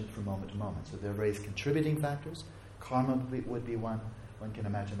emergence from moment to moment. So there are various contributing factors. Karma would be one. One can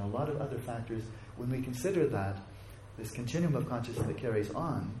imagine a lot of other factors. When we consider that this continuum of consciousness that carries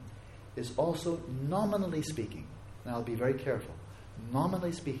on is also, nominally speaking, now I'll be very careful,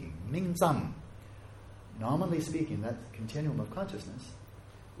 nominally speaking, mingzang, nominally speaking, that continuum of consciousness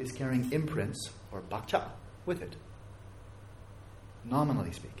is carrying imprints, or bakcha, with it.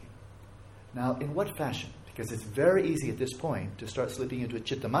 Nominally speaking. Now, in what fashion? Because it's very easy at this point to start slipping into a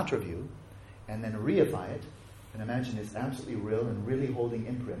chittamatra view and then reify it and imagine it's absolutely real and really holding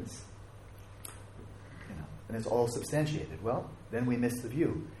imprints, and it's all substantiated. Well, then we miss the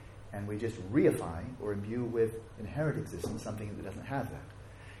view and we just reify or imbue with inherent existence something that doesn't have that.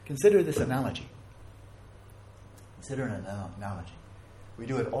 Consider this analogy. Consider an analogy. We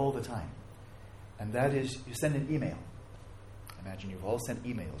do it all the time. And that is, you send an email. I imagine you've all sent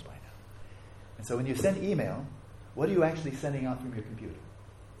emails by now. And so when you send email, what are you actually sending out from your computer?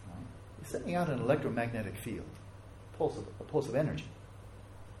 You're sending out an electromagnetic field, a pulse of energy.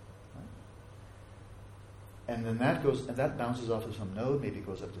 Right? And then that bounces off of some node, maybe it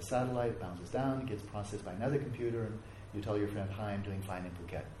goes up to satellite, bounces down, gets processed by another computer, and you tell your friend, hi, I'm doing fine in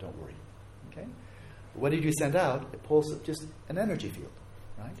Phuket, don't worry. Okay? What did you send out? A pulse of just an energy field,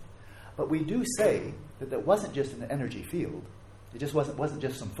 right? But we do say that wasn't just an energy field, It just wasn't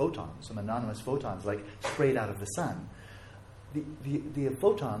just some photons, some anonymous photons like sprayed out of the sun. The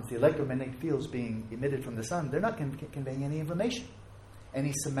photons, the electromagnetic fields being emitted from the sun, they're not conveying any information,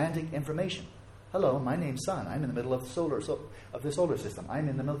 any semantic information. Hello, my name's Sun. I'm in the middle of the solar system. I'm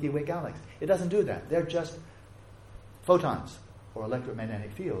in the Milky Way galaxy. It doesn't do that. They're just photons or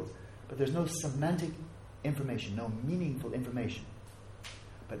electromagnetic fields, but there's no semantic information, no meaningful information.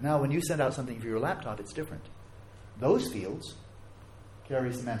 But now when you send out something for your laptop, it's different. Those fields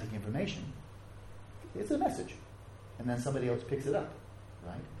carry semantic information. It's a message. And then somebody else picks it up,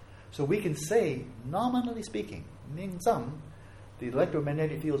 right? So we can say, nominally speaking, Ming-tsam, the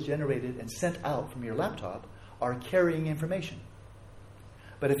electromagnetic fields generated and sent out from your laptop are carrying information.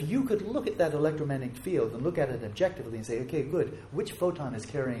 But if you could look at that electromagnetic field and look at it objectively and say, okay, good, which photon is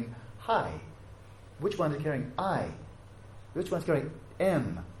carrying hi? Which one is carrying I? Which one's carrying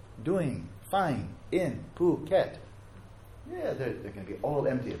M? Doing, fine, in, Phuket. Yeah, they're going to be all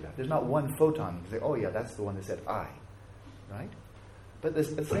empty of that. There's not one photon. You can say, oh yeah, that's the one that said I. Right? But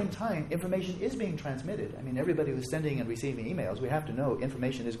at the same time, information is being transmitted. I mean, everybody who's sending and receiving emails, we have to know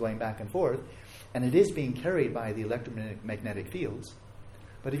information is going back and forth, and it is being carried by the electromagnetic fields.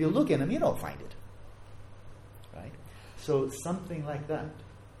 But if you look in them, you don't find it. Right? So something like that.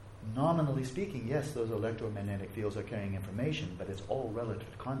 Nominally speaking, yes, those electromagnetic fields are carrying information, but it's all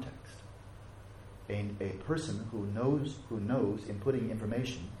relative to context. A person who knows inputting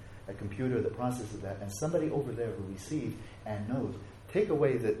information, a computer that processes that, and somebody over there who receives and knows, take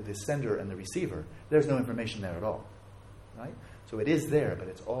away the sender and the receiver, there's no information there at all. Right? So it is there, but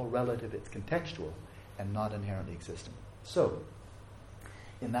it's all relative, it's contextual, and not inherently existent. So,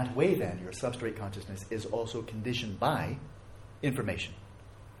 in that way then, your substrate consciousness is also conditioned by information,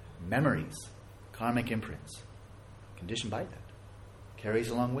 memories, karmic imprints, conditioned by that, carries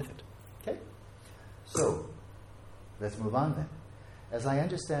along with it. Okay? So, let's move on then. As I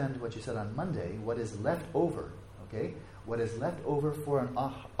understand what you said on Monday, what is left over, okay, what is left over for an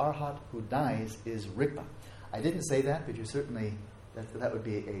Arhat who dies is rigpa. I didn't say that, but you certainly, that would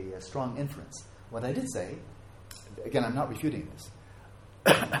be a strong inference. What I did say, again, I'm not refuting this.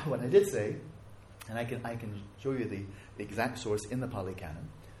 What I did say, and I can show you the exact source in the Pali Canon,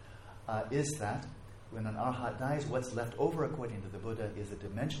 is that when an Arhat dies, what's left over, according to the Buddha, is a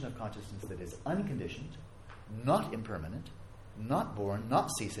dimension of consciousness that is unconditioned, not impermanent, not born, not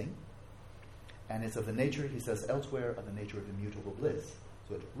ceasing, and it's of the nature, he says elsewhere, of the nature of immutable bliss.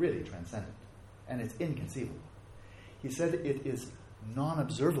 So it's really transcendent, and it's inconceivable. He said it is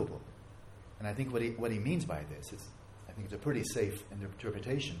non-observable, and I think what he means by this is, I think it's a pretty safe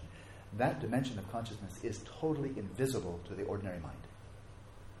interpretation. That dimension of consciousness is totally invisible to the ordinary mind,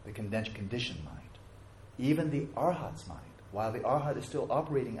 the conditioned mind. Even the Arhat's mind, while the Arhat is still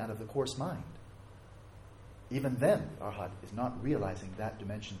operating out of the coarse mind, even then, the Arhat is not realizing that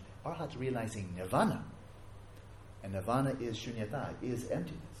dimension. Arhat's realizing nirvana. And nirvana is shunyata, is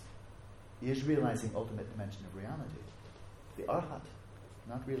emptiness, is realizing ultimate dimension of reality. The Arhat,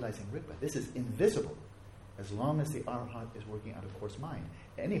 not realizing rigpa. This is invisible as long as the Arhat is working out of coarse mind.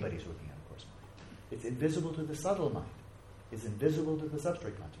 Anybody's working out of coarse mind. It's invisible to the subtle mind. It's invisible to the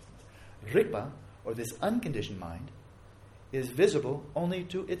substrate consciousness. Rigpa, or this unconditioned mind, is visible only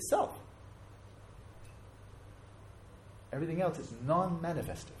to itself. Everything else is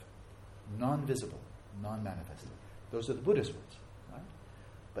non-manifestive, non-visible, non-manifestive. Those are the Buddhist words, right?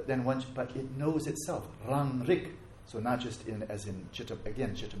 But it knows itself, rang rik. So not just as in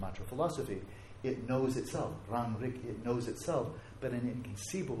Chittamatra philosophy, it knows itself, rang rik. It knows itself, but in an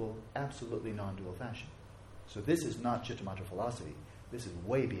inconceivable, absolutely non-dual fashion. So this is not Chittamatra philosophy. This is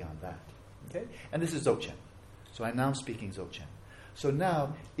way beyond that. Okay, and this is Dzogchen. So I'm now speaking Dzogchen. So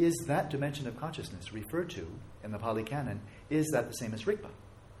now, is that dimension of consciousness referred to in the Pali Canon, is that the same as rigpa?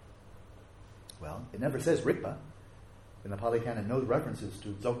 Well, it never says rigpa. In the Pali Canon, no references to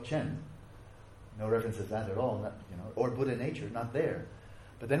Dzogchen. No references to that at all, or Buddha nature, not there.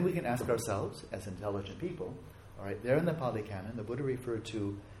 But then we can ask ourselves, as intelligent people, all right, there in the Pali Canon, the Buddha referred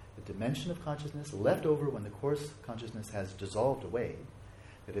to the dimension of consciousness left over when the coarse consciousness has dissolved away,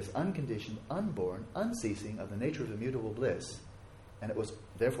 that is unconditioned, unborn, unceasing, of the nature of immutable bliss, and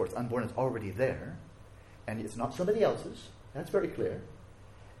therefore it's unborn, it's already there, and it's not somebody else's. That's very clear.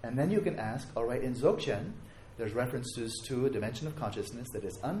 And then you can ask, all right, in Dzogchen, there's references to a dimension of consciousness that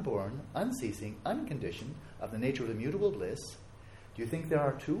is unborn, unceasing, unconditioned, of the nature of immutable bliss. Do you think there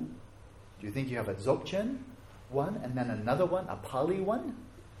are two? Do you think you have a Dzogchen one and then another one, a Pali one?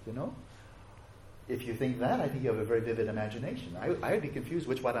 If you think that, I think you have a very vivid imagination. I would be confused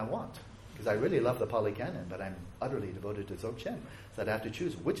which one I want, because I really love the Pali Canon, but I'm utterly devoted to Dzogchen. So I'd have to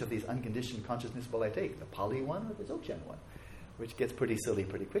choose which of these unconditioned consciousness will I take, the Pali one or the Dzogchen one, which gets pretty silly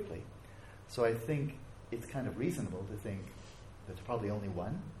pretty quickly. So I think it's kind of reasonable to think that there's probably only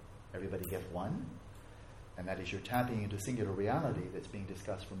one. Everybody gets one. And that is you're tapping into singular reality that's being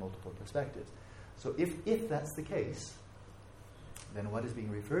discussed from multiple perspectives. So if that's the case, then what is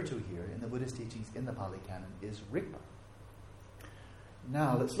being referred to here in the Buddhist teachings in the Pali Canon is rigpa.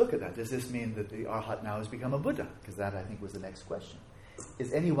 Now, let's look at that. Does this mean that the Arhat now has become a Buddha? Because that, I think, was the next question.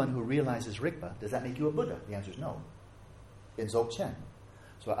 Is anyone who realizes rigpa, does that make you a Buddha? The answer is no. In Dzogchen.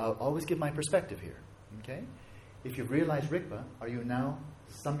 So I'll always give my perspective here. Okay? If you've realized rigpa, are you now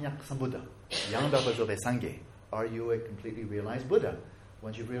samyak sambuddha? Yangdapa zobe sangye. Are you a completely realized Buddha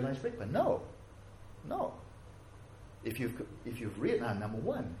once you've realized rigpa? No. No. If you've realized, number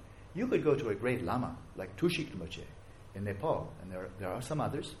one, you could go to a great Lama like Tushik Rinpoche in Nepal, and there are some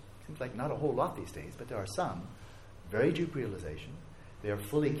others. Seems like not a whole lot these days, but there are some. Very deep realization. They are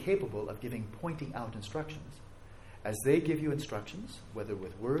fully capable of pointing out instructions. As they give you instructions, whether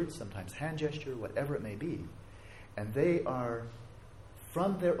with words, sometimes hand gesture, whatever it may be, and they are,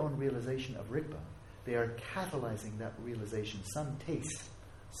 from their own realization of rigpa, they are catalyzing that realization, some taste,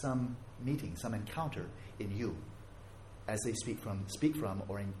 some meeting, some encounter in you, as they speak from,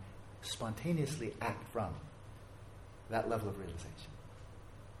 or spontaneously act from that level of realization.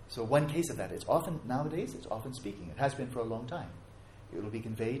 So one case of that is nowadays it's often speaking. It has been for a long time. It will be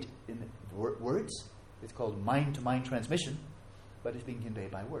conveyed in words. It's called mind-to-mind transmission, but it's being conveyed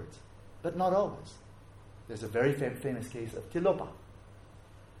by words. But not always. There's a very famous case of Tilopa.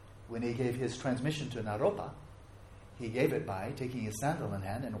 When he gave his transmission to Naropa, he gave it by taking his sandal in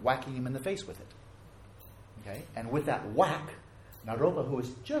hand and whacking him in the face with it. Okay? And with that whack, Naropa, who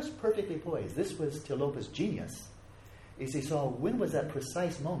was just perfectly poised, this was Tilopa's genius, is he saw when was that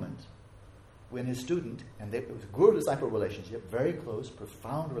precise moment when his student, and it was a guru-disciple relationship, very close,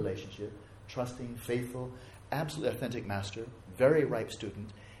 profound relationship, trusting, faithful, absolutely authentic master, very ripe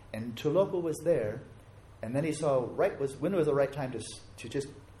student, and Tilopa was there, and then he saw when was the right time to just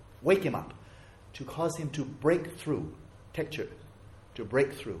wake him up, to cause him to break through, to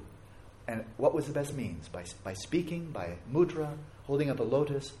break through. And what was the best means? By speaking, by mudra, holding up a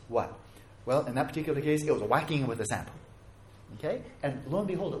lotus, what? Well, in that particular case, it was whacking him with a sample. Okay? And lo and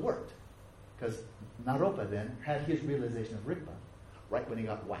behold, it worked. Because Naropa then had his realization of rigpa right when he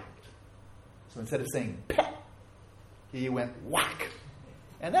got whacked. So instead of saying pet, he went whack.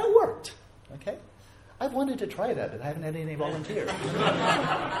 And that worked. Okay? I've wanted to try that, but I haven't had any volunteers.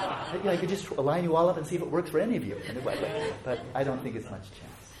 I could just line you all up and see if it works for any of you. But I don't think it's much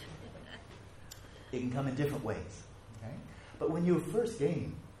chance. It can come in different ways. Okay? But when you first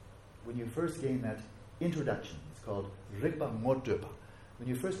gain that introduction, it's called rigpa motupa. When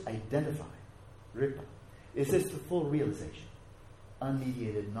you first identify rigpa, is this the full realization?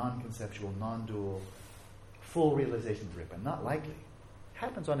 Unmediated, non-conceptual, non-dual, full realization of rigpa? Not likely.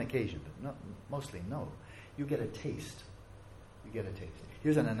 Happens on occasion, but mostly no. You get a taste.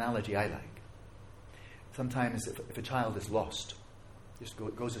 Here's an analogy I like. Sometimes if a child is lost, just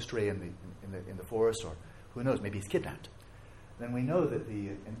goes astray in the forest, or who knows, maybe he's kidnapped, then we know that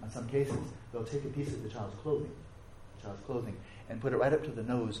in some cases they'll take a piece of the child's clothing, and put it right up to the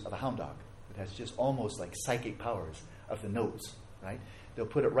nose of a hound dog. It has just almost like psychic powers of the nose, right? They'll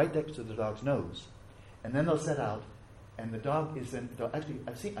put it right next to the dog's nose, and then they'll set out. And the dog is then,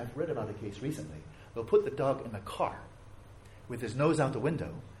 I've read about a case recently. They'll put the dog in the car with his nose out the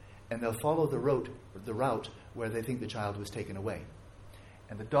window, and they'll follow the route where they think the child was taken away.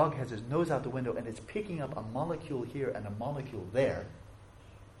 And the dog has his nose out the window, and it's picking up a molecule here and a molecule there.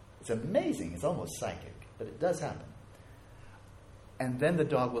 It's amazing. It's almost psychic, but it does happen. And then the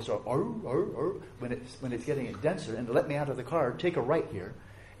dog will start, when it's getting denser, and to let me out of the car, take a right here.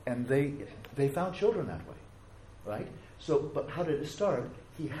 And they found children that way. Right? So, but how did it start?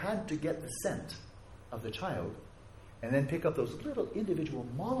 He had to get the scent of the child and then pick up those little individual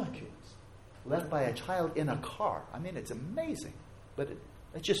molecules left by a child in a car. I mean, it's amazing. But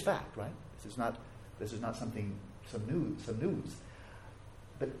it's just fact, right? This is not some news.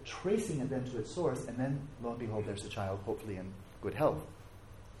 But tracing it then to its source, and then, lo and behold, there's a child, hopefully in good health.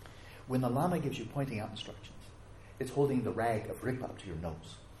 When the Lama gives you pointing out instructions, it's holding the rag of rigpa up to your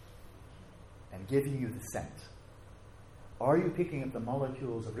nose and giving you the scent. Are you picking up the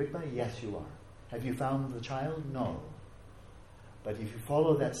molecules of rigpa? Yes, you are. Have you found the child? No. But if you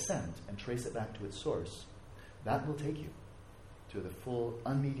follow that scent and trace it back to its source, that will take you to the full,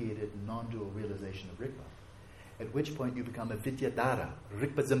 unmediated, non-dual realization of rigpa. At which point you become a vidyadhara,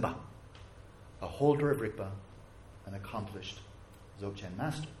 rigpa zimba, a holder of rigpa, an accomplished Dzogchen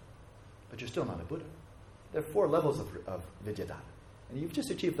master. But you're still not a Buddha. There are 4 levels of vidyadhara. And you've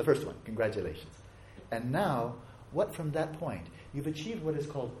just achieved the first one. Congratulations. And now, what from that point, you've achieved what is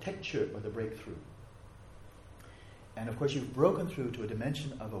called tekchur, or the breakthrough. And of course, you've broken through to a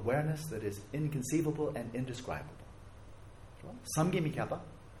dimension of awareness that is inconceivable and indescribable. Samgimi kappa,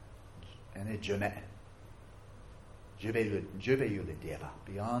 and it jone. Beyond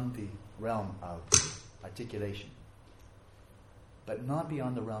the realm of articulation, but not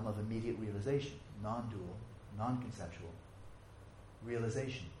beyond the realm of immediate realization, non-dual, non-conceptual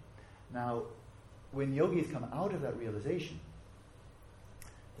realization. Now, when yogis come out of that realization,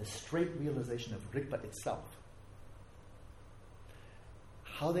 the straight realization of rigpa itself,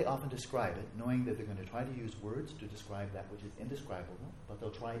 how they often describe it, knowing that they're going to try to use words to describe that which is indescribable, but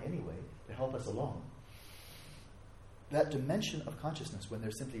they'll try anyway to help us along. That dimension of consciousness, when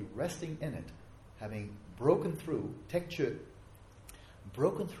they're simply resting in it, having broken through, tekchur,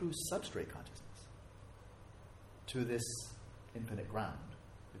 broken through substrate consciousness to this infinite ground,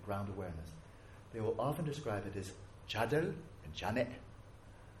 the ground awareness, they will often describe it as jadal and jane,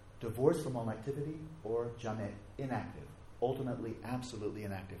 divorced from all activity, or jane, inactive, ultimately absolutely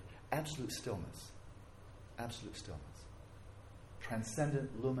inactive, absolute stillness,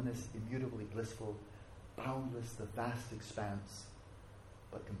 transcendent, luminous, immutably blissful, boundless, the vast expanse,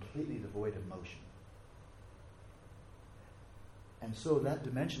 but completely devoid of motion. And so that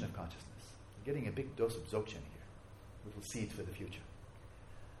dimension of consciousness, you're getting a big dose of dzogchen here, little seeds for the future.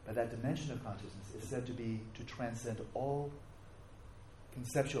 But that dimension of consciousness is said to transcend all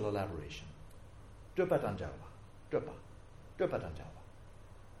conceptual elaboration. Drupa danjawa, drupa danjawa,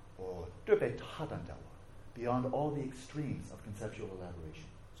 or drupe ta danjawa, beyond all the extremes of conceptual elaboration.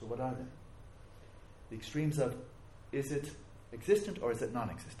 So what are they? The extremes of, is it existent or is it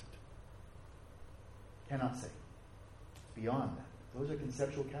non-existent? Cannot say. It's beyond that. Those are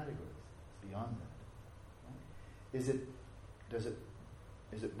conceptual categories. It's beyond that. Right?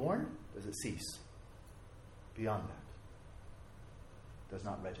 Is it born? Does it cease? Beyond that. Does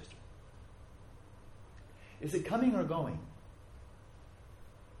not register. Is it coming or going?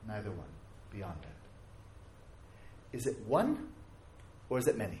 Neither one. Beyond that. Is it one or is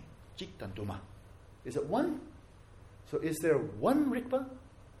it many? Jiktantuma. Is it one? So is there one rigpa?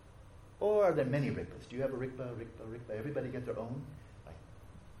 Or are there many rigpas? Do you have a rigpa? Everybody get their own? Like,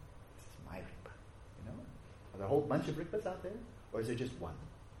 this is my rigpa. You know? Are there a whole bunch of rigpas out there? Or is there just one?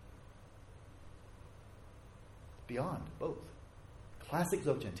 It's beyond both. Classic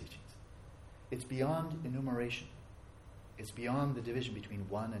Dzogchen teachings. It's beyond enumeration. It's beyond the division between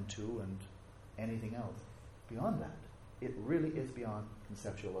one and two and anything else. Beyond that. It really is beyond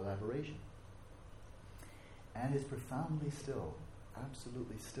conceptual elaboration. And is profoundly still,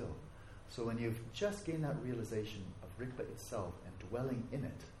 absolutely still. So when you've just gained that realization of rigpa itself and dwelling in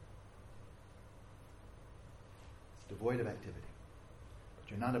it, it's devoid of activity. But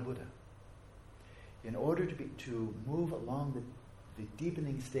you're not a Buddha. In order to move along the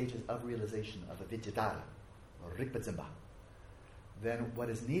deepening stages of realization of a vidyadhara, or rigpa dzimba, then what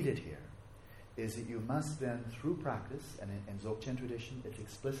is needed here is that you must then, through practice, and in Dzogchen tradition, it's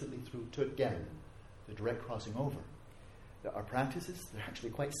explicitly through tutgel, the direct crossing over. There are practices that are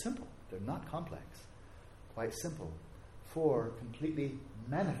actually quite simple. They're not complex. Quite simple for completely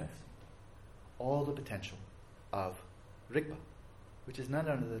manifesting all the potential of rigpa, which is none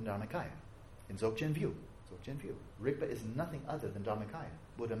other than Dharmakaya. In Dzogchen view, rigpa is nothing other than Dharmakaya,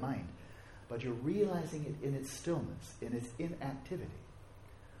 Buddha mind. But you're realizing it in its stillness, in its inactivity.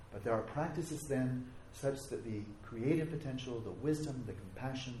 But there are practices then such that the creative potential, the wisdom, the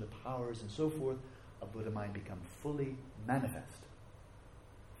compassion, the powers, and so forth of Buddha mind become fully manifest.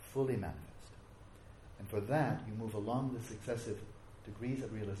 Fully manifest. And for that, you move along the successive degrees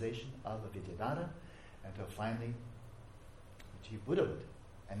of realization of a vidyadhara until finally achieve Buddhahood.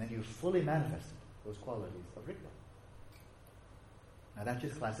 And then you've fully manifested those qualities of rigpa. Now that's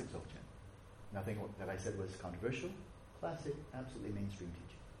just classic Dzogchen. Nothing that I said was controversial. Classic, absolutely mainstream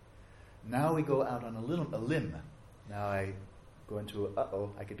teaching. Now we go out on a limb. Now I go into,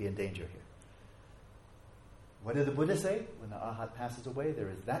 I could be in danger here. What did the Buddha say? When the Arhat passes away, there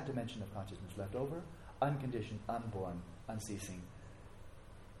is that dimension of consciousness left over, unconditioned, unborn, unceasing,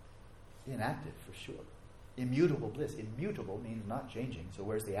 inactive for sure. Immutable bliss. Immutable means not changing, so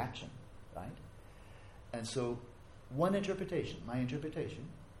where's the action, right? And so one interpretation, my interpretation,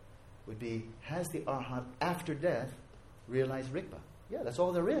 would be, has the Arhat after death realized rigpa? Yeah, that's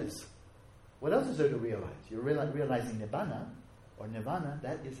all there is. What else is there to realize? You're realizing nibbana, or nirvana,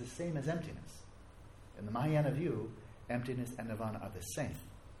 that is the same as emptiness. In the Mahayana view, emptiness and nirvana are the same,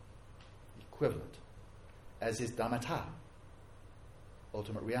 equivalent, as is dhammata,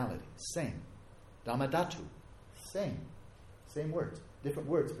 ultimate reality, same. Dhammadhatu, same words, different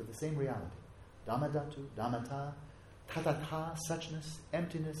words, but the same reality. Dhammadhatu, Dhammata, Tatata, suchness,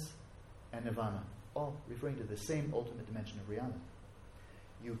 emptiness, and nirvana, all referring to the same ultimate dimension of reality.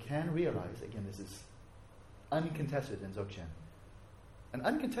 You can realize, again, this is uncontested in Dzogchen, and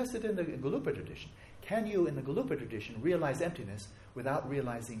uncontested in the Gelugpa tradition. Can you, in the Gelugpa tradition, realize emptiness without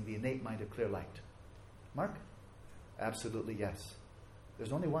realizing the innate mind of clear light? Mark? Absolutely yes.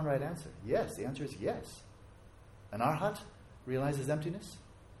 There's only one right answer. Yes, the answer is yes. An Arhat realizes emptiness.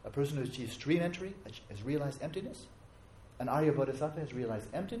 A person who achieves stream entry has realized emptiness. An Arya Bodhisattva has realized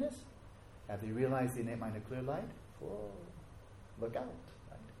emptiness. Have they realized the innate mind of clear light? Oh, look out.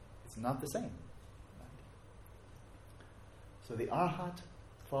 Right? It's not the same. Right? So the Arhat,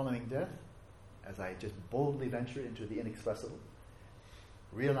 following death, as I just boldly venture into the inexpressible,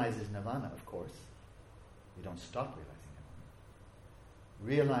 realizes nirvana, of course. You don't stop realizing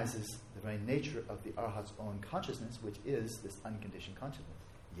nirvana. Realizes the very nature of the Arhat's own consciousness, which is this unconditioned consciousness.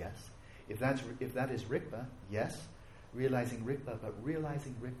 Yes. If that is rigpa, yes. Realizing rigpa, but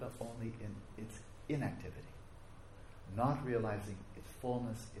realizing rigpa only in its inactivity. Not realizing its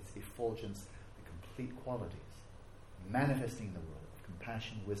fullness, its effulgence, the complete qualities, manifesting in the world of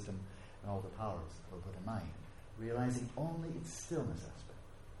compassion, wisdom, and all the powers of a Buddha mind. Realizing only its stillness aspect.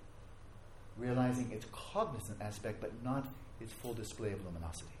 Realizing its cognizant aspect, but not its full display of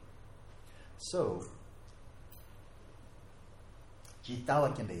luminosity. So,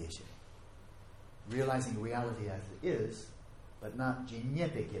 jitawa kembe realizing reality as it is, but not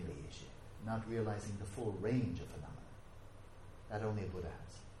jinyepe kembe not realizing the full range of phenomena. That only a Buddha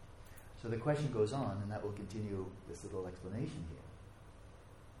has. So the question goes on, and that will continue this little explanation here.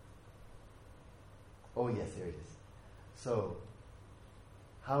 Oh yes, there it is. So,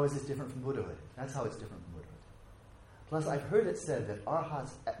 how is this different from Buddhahood? That's how it's different from Buddhahood. Plus, I've heard it said that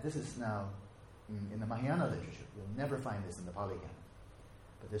Arhats, this is now in the Mahayana literature, you'll never find this in the Pali Canon,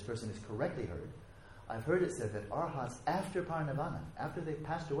 but this person is correctly heard. I've heard it said that Arhats, after Parinirvana, after they've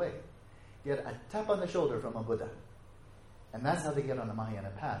passed away, get a tap on the shoulder from a Buddha. And that's how they get on the Mahayana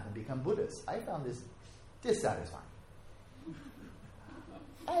path and become Buddhas. I found this dissatisfying.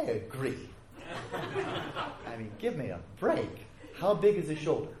 I agree. I mean, give me a break. How big is his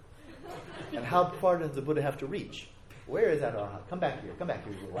shoulder? And how far does the Buddha have to reach? Where is that Arhat? Come back here,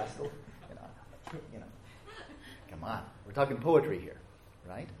 you little rascal. You know. Come on. We're talking poetry here,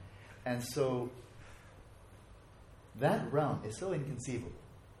 right? And so that realm is so inconceivable,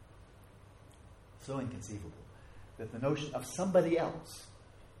 that the notion of somebody else,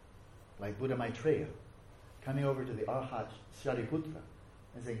 like Buddha Maitreya, coming over to the Arhat Shariputra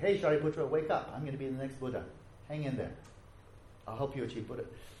and saying, "Hey Shariputra, wake up, I'm going to be the next Buddha. Hang in there. I'll help you achieve Buddha."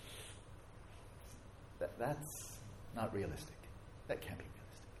 That's not realistic. That can't be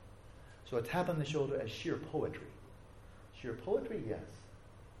realistic. So a tap on the shoulder as sheer poetry. Sheer poetry, yes.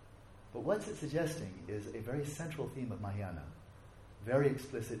 But what's it suggesting is a very central theme of Mahayana, very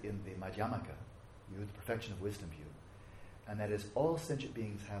explicit in the Madhyamaka, the perfection of wisdom view, and that is all sentient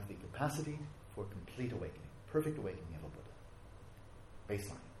beings have the capacity for complete awakening, perfect awakening of a Buddha.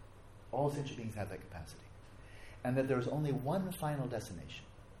 Baseline. All sentient beings have that capacity. And that there is only one final destination,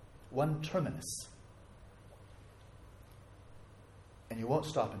 one terminus. And you won't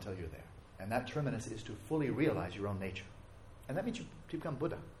stop until you're there. And that terminus is to fully realize your own nature. And that means you become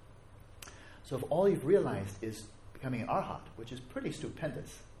Buddha. So if all you've realized is becoming an Arhat, which is pretty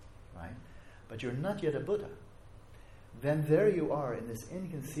stupendous, right? But you're not yet a Buddha, then there you are in this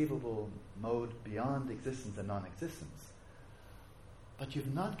inconceivable mode beyond existence and non-existence. But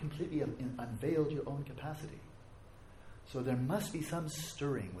you've not completely unveiled your own capacity. So there must be some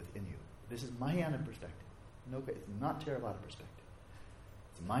stirring within you. This is Mahayana perspective. No, it's not Theravada perspective.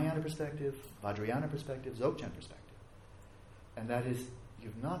 It's Mahayana perspective, Vajrayana perspective, Dzogchen perspective. And that is,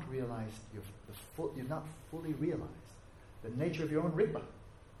 you've not realized, you've not fully realized the nature of your own rigpa.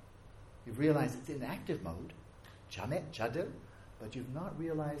 You've realized it's in active mode, chamet, chadil, but you've not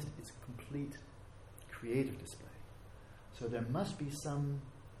realized its complete creative display. So there must be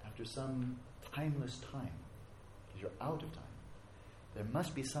after some timeless time, because you're out of time, there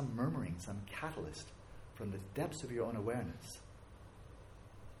must be some murmuring, some catalyst from the depths of your own awareness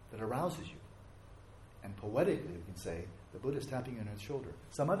that arouses you. And poetically, we can say, the Buddha's tapping you on his shoulder.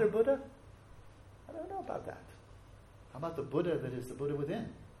 Some other Buddha? I don't know about that. How about the Buddha that is the Buddha within?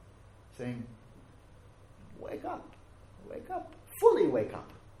 Saying, wake up, fully wake up.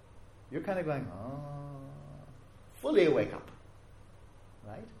 You're kind of going, fully wake up.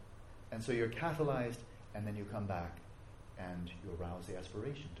 Right? And so you're catalyzed, and then you come back, and you arouse the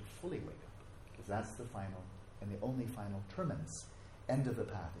aspiration to fully wake up. Because that's the final, and the only final terminus, end of the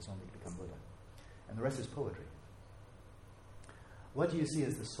path is only to become Buddha. And the rest is poetry. What do you see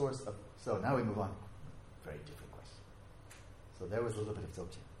as the source of... So now we move on. Very different question. So there was a little bit of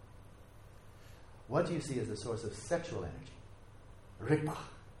dzogchen. What do you see as the source of sexual energy? Rigpa.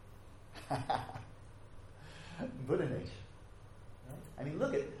 Buddha nature. Right? I mean,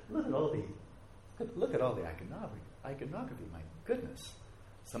 look at all the iconography. My goodness.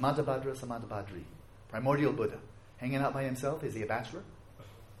 Samantabhadra. Primordial Buddha. Hanging out by himself. Is he a bachelor?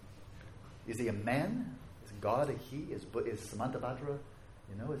 Is he a man? Is God a he? Is Samantabhadra?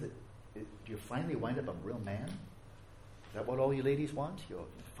 Do you finally wind up a real man? Is that what all you ladies want? You'll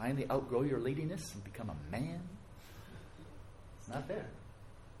finally outgrow your ladiness and become a man? It's not there.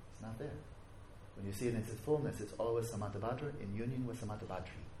 It's not there. When you see it in its fullness, it's always Samantabhadra in union with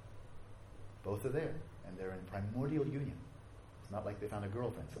Samantabhadri. Both are there, and they're in primordial union. It's not like they found a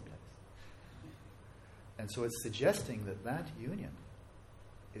girlfriend someplace. And so it's suggesting that union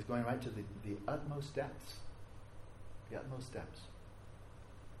is going right to the utmost depths. The utmost depths.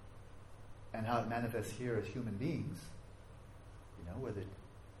 And how it manifests here as human beings, where the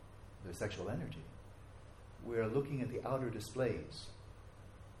sexual energy, we're looking at the outer displays,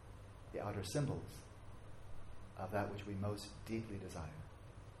 the outer symbols of that which we most deeply desire.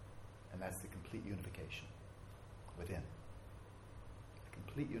 And that's the complete unification within. The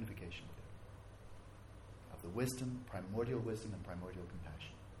complete unification within. Of the wisdom, primordial wisdom and primordial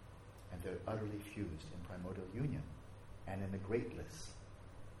compassion. And they're utterly fused in primordial union and in the great bliss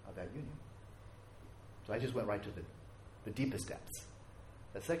of that union. So I just went right to the deepest depths.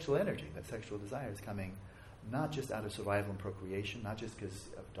 That sexual energy, that sexual desire is coming not just out of survival and procreation, not just because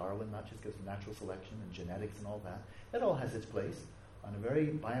of Darwin, not just because of natural selection and genetics and all that. That all has its place on a very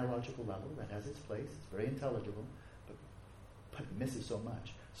biological level. That has its place. It's very intelligible, but it misses so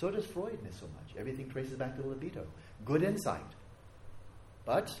much. So does Freud miss so much. Everything traces back to the libido. Good insight.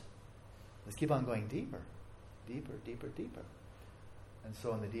 But let's keep on going deeper. Deeper, deeper, deeper. And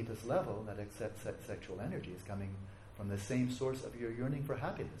so on the deepest level, that sexual energy is coming from the same source of your yearning for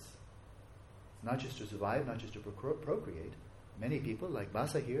happiness. It's not just to survive, not just to procreate. Many people, like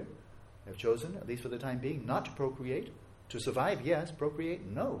Vasa here, have chosen, at least for the time being, not to procreate. To survive, yes. Procreate,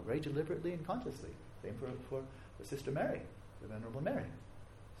 no. Very deliberately and consciously. Same for Sister Mary, the Venerable Mary.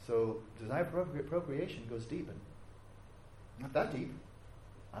 So desire for procreation goes deep. And not that deep.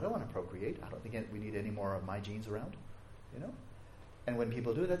 I don't want to procreate. I don't think we need any more of my genes around. And when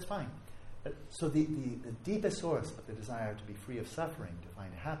people do, that's fine. So the deepest source of the desire to be free of suffering, to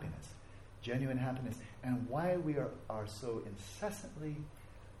find happiness, genuine happiness, and why we are so incessantly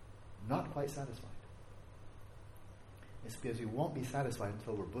not quite satisfied, is because we won't be satisfied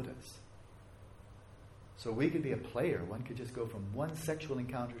until we're Buddhas. So we could be a player. One could just go from one sexual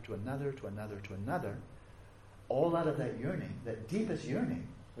encounter to another, to another, to another, all out of that yearning, that deepest yearning,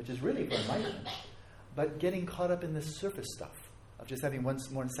 which is really for enlightenment, but getting caught up in this surface stuff of just having one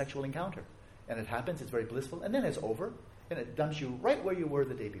more sexual encounter. And it happens, it's very blissful, and then it's over, and it dumps you right where you were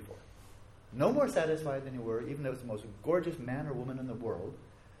the day before. No more satisfied than you were, even though it was the most gorgeous man or woman in the world.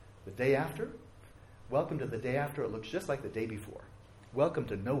 The day after, welcome to the day after, it looks just like the day before. Welcome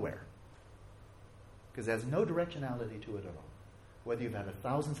to nowhere. Because it has no directionality to it at all. Whether you've had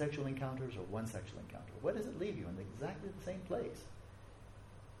 1,000 sexual encounters or one sexual encounter, what does it leave you in exactly the same place?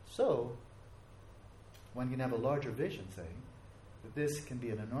 So, one can have a larger vision, saying that this can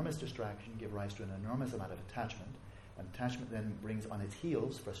be an enormous distraction, give rise to an enormous amount of attachment, and attachment then brings on its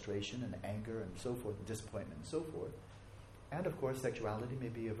heels frustration and anger and so forth, and disappointment and so forth. And of course, sexuality may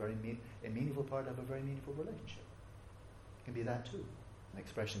be a very meaningful part of a very meaningful relationship. It can be that too. An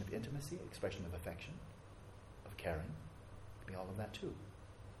expression of intimacy, expression of affection, of caring. It can be all of that too.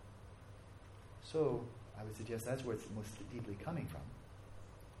 So, I would suggest that's where it's most deeply coming from.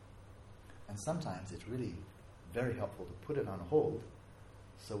 And sometimes it's really very helpful to put it on hold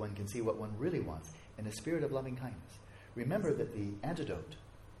so one can see what one really wants in a spirit of loving kindness. Remember that the antidote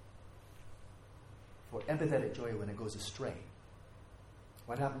for empathetic joy when it goes astray,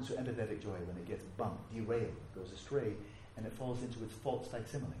 what happens to empathetic joy when it gets bumped, derailed, goes astray, and it falls into its false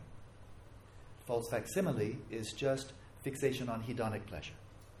facsimile? False facsimile is just fixation on hedonic pleasure,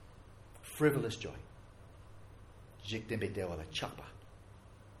 frivolous joy.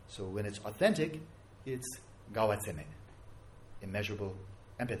 So when it's authentic, it's gawatseme, immeasurable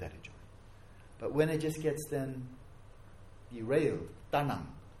empathetic joy. But when it just gets then derailed, tanam,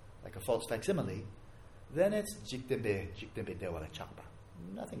 like a false facsimile, then it's jiktembe dewala chapa.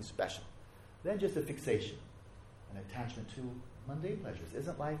 Nothing special. Then just a fixation, an attachment to mundane pleasures.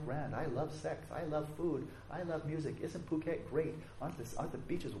 Isn't life grand? I love sex. I love food. I love music. Isn't Phuket great? Aren't the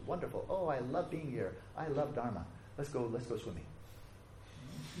beaches wonderful? Oh, I love being here. I love Dharma. Let's go swimming.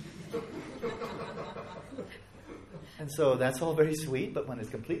 And so that's all very sweet, but when it's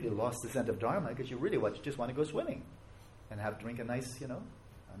completely lost the scent of Dharma, because you really just want to go swimming and drink a nice, a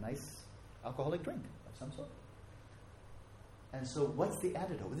nice alcoholic drink of some sort. And so what's the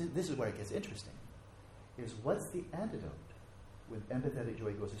antidote? This is where it gets interesting. Is what's the antidote when empathetic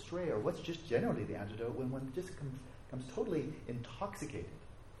joy goes astray, or what's just generally the antidote when one just becomes totally intoxicated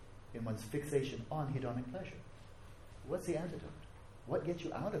in one's fixation on hedonic pleasure? What's the antidote? What gets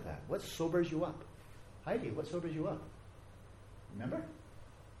you out of that? What sobers you up? Heidi, what sobers you up? Remember?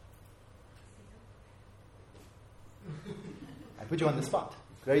 I put you on the spot,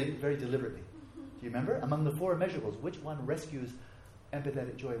 very, very deliberately. Do you remember? Among the four immeasurables, which one rescues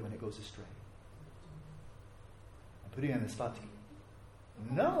empathetic joy when it goes astray? I'm putting you on the spot.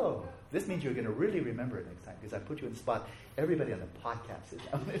 No! This means you're going to really remember it next time, because I put you on the spot. Everybody on the podcast is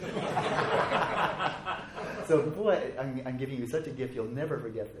on it. So, boy, I'm giving you such a gift, you'll never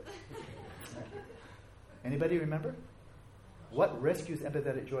forget this. Anybody remember? What rescues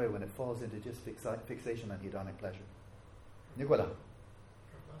empathetic joy when it falls into just fixation on hedonic pleasure? Nicola?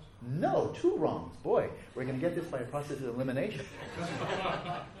 No, two wrongs. Boy, we're going to get this by a process of elimination.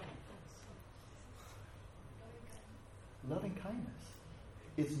 Loving kindness.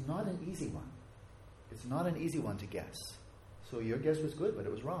 It's not an easy one. It's not an easy one to guess. So your guess was good, but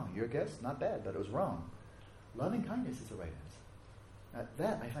it was wrong. Your guess, not bad, but it was wrong. Loving kindness is the right answer. Now,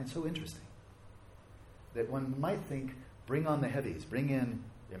 that I find so interesting. That one might think, bring on the heavies, bring in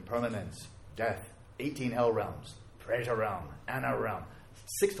impermanence, death, 18 hell realms, preta realm, ana realm,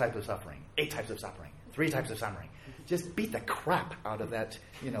 6 types of suffering, 8 types of suffering, 3 types of suffering. Just beat the crap out of that,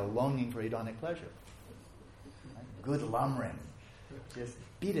 longing for hedonic pleasure. Right? Good lamrim. Just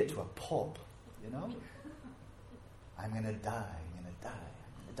beat it to a pulp, I'm going to die, I'm going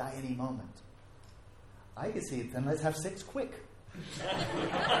to die any moment. I could see, then let's have 6 quick.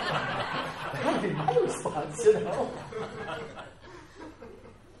 That would be my response,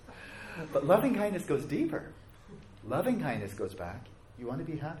 But loving kindness goes deeper. Loving kindness goes back. You want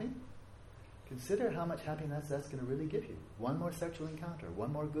to be happy? Consider how much happiness that's going to really give you. One more sexual encounter,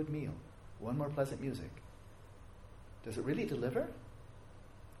 one more good meal, one more pleasant music. Does it really deliver?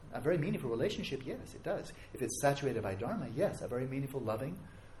 A very meaningful relationship, yes, it does. If it's saturated by Dharma, yes, a very meaningful, loving,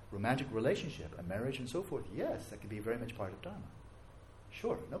 romantic relationship, a marriage and so forth, yes, that can be very much part of Dharma.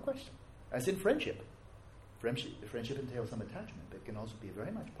 Sure, no question. As in friendship. Friendship entails some attachment, but it can also be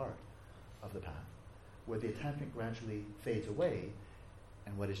very much part of the path, where the attachment gradually fades away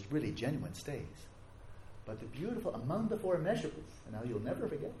and what is really genuine stays. But the beautiful, among the 4 immeasurables, and now you'll never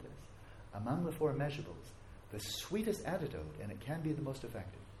forget this, among the 4 immeasurables, the sweetest antidote, and it can be the most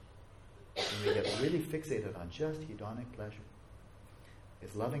effective, when we get really fixated on just hedonic pleasure,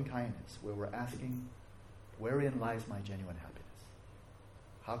 is loving kindness, where we're asking, wherein lies my genuine happiness?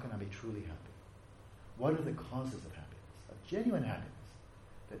 How can I be truly happy? What are the causes of happiness, of genuine happiness,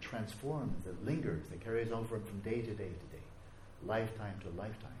 that transforms, that lingers, that carries over from day to day to day, lifetime to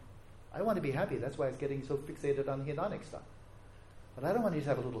lifetime? I want to be happy, that's why it's getting so fixated on hedonic stuff. But I don't want to just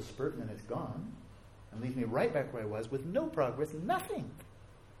have a little spurt and then it's gone, and leave me right back where I was with no progress, nothing.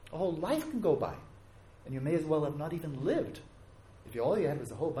 A whole life can go by, and you may as well have not even lived. If all you had was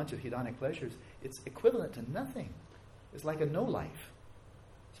a whole bunch of hedonic pleasures, it's equivalent to nothing. It's like a no life.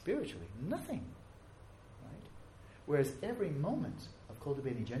 Spiritually, nothing. Right? Whereas every moment of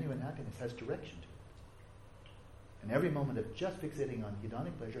cultivating genuine happiness has direction to it. And every moment of just fixating on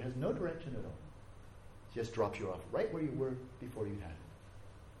hedonic pleasure has no direction at all. It just drops you off right where you were before you had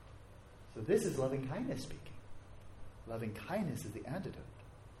it. So this is loving kindness speaking. Loving kindness is the antidote.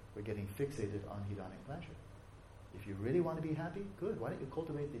 We're getting fixated on hedonic pleasure. If you really want to be happy, good. Why don't you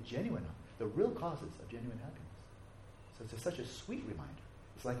cultivate the real causes of genuine happiness? So it's such a sweet reminder.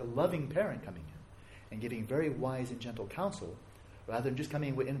 It's like a loving parent coming in and giving very wise and gentle counsel, rather than just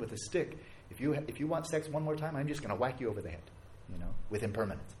coming in with a stick. If you want sex one more time, I'm just going to whack you over the head, with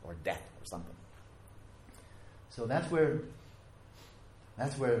impermanence or death or something. So that's where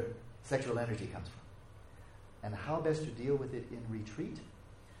sexual energy comes from. And how best to deal with it in retreat?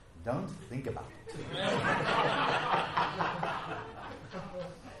 Don't think about it.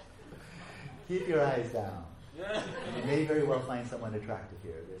 Keep your eyes down. You may very well find someone attractive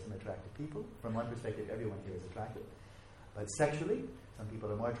here. There's some attractive people. From one perspective, everyone here is attractive. But sexually, some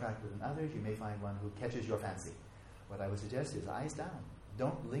people are more attractive than others. You may find one who catches your fancy. What I would suggest is eyes down.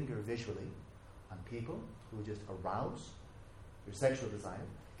 Don't linger visually on people who just arouse your sexual desire,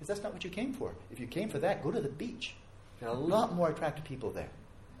 because that's not what you came for. If you came for that, go to the beach. There are a lot more attractive people there,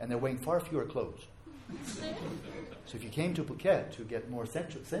 and they're wearing far fewer clothes. So if you came to Phuket to get more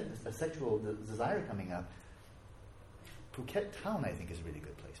sexual desire coming up, Phuket town, I think, is a really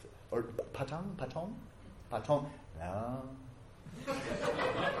good place for that. Or Patong? Patong. No.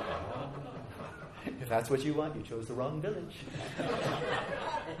 If that's what you want, you chose the wrong village.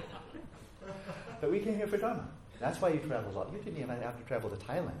 But we came here for Dharma. That's why you travel a lot. You didn't even have to travel to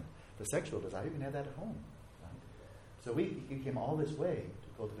Thailand. The sexual desire, you can have that at home. Right? So we came all this way to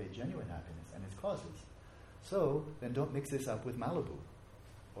cultivate genuine happiness and its causes. So then don't mix this up with Malibu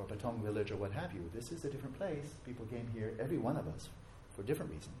or Patong village or what have you. This is a different place. People came here, every one of us, for a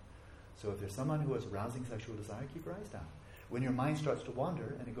different reason. So if there's someone who has arousing sexual desire, keep your eyes down. When your mind starts to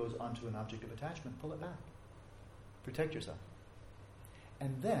wander and it goes onto an object of attachment, pull it back. Protect yourself.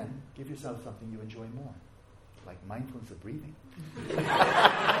 And then give yourself something you enjoy more, like mindfulness of breathing.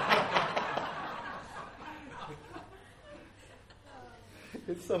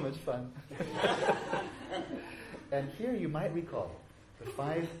 It's so much fun. And here you might recall the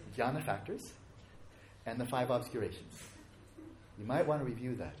 5 jhana factors and the 5 obscurations. You might want to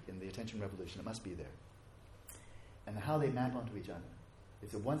review that in the Attention Revolution. It must be there. And how they map onto each other.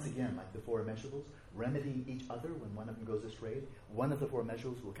 It's once again like the 4 immeasurables, remedying each other when one of them goes astray. One of the 4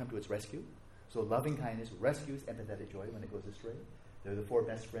 immeasurables will come to its rescue. So loving kindness rescues empathetic joy when it goes astray. They're the 4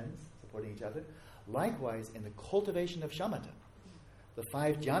 best friends supporting each other. Likewise, in the cultivation of shamatha, the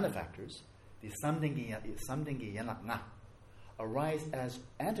 5 jhana factors, the samdingi yanakna, arise as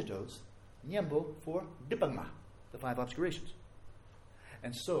antidotes, nyambo, for dipangma, the 5 obscurations.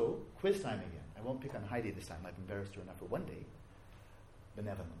 And so, quiz time again. I won't pick on Heidi this time. I've embarrassed her enough for one day,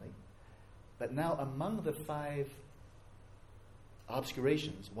 benevolently. But now, among the 5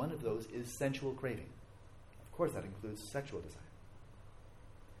 obscurations, one of those is sensual craving. Of course, that includes sexual desire.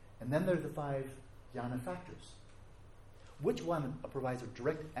 And then there are the 5 jhana factors. Which one provides a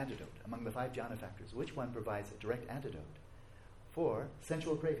direct antidote among the 5 jhana factors? Which one provides a direct antidote for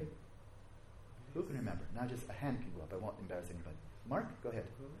sensual craving? Who can remember? Now just a hand can go up. I won't embarrass anybody. Mark, go ahead.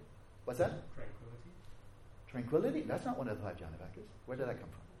 Tranquility. What's that? Tranquility. Tranquility? That's not one of the 5 jhana factors. Where did that come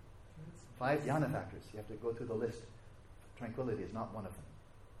from? 5 jhana factors. You have to go through the list. Tranquility is not one of them.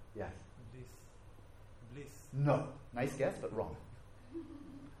 Yes? Bliss. No. Nice guess, but wrong.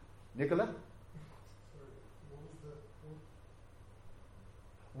 Nicola?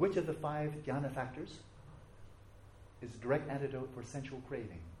 Which of the 5 jhana factors is a direct antidote for sensual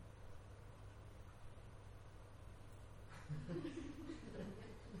craving?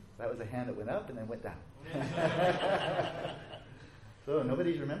 That was a hand that went up and then went down. So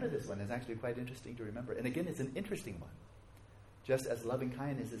nobody's remembered this one. It's actually quite interesting to remember. And again, it's an interesting one. Just as loving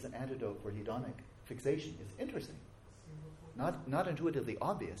kindness is an antidote for hedonic fixation. It's interesting. Not intuitively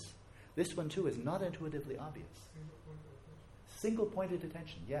obvious. This one too is not intuitively obvious. Single-pointed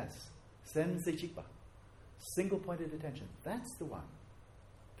attention, yes. Sen-se-chikpa. Single-pointed attention. That's the one.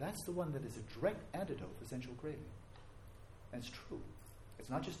 That's the one that is a direct antidote for sensual craving. And it's true. It's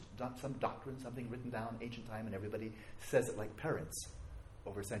not just some doctrine, something written down ancient time and everybody says it like parrots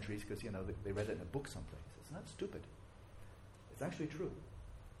over centuries because, they read it in a book someplace. It's not stupid. It's actually true.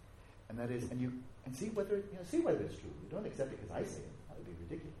 And that is, and see whether it's true. You don't accept it because I say it. That would be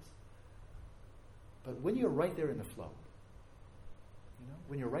ridiculous. But when you're right there in the flow,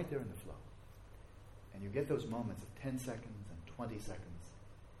 when you're right there in the flow, and you get those moments of 10 seconds and 20 seconds,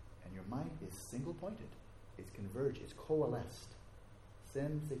 and your mind is single-pointed, it's converged, it's coalesced.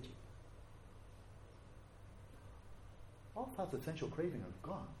 Sen-se-chi. All thoughts of sensual craving are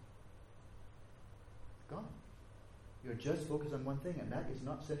gone. Gone. You're just focused on one thing, and that is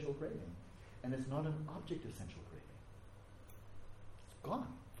not sensual craving. And it's not an object of sensual craving. It's gone.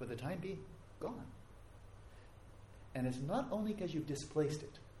 For the time being, gone. And it's not only because you've displaced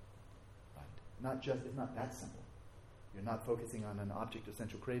it. Right? It's not that simple. You're not focusing on an object of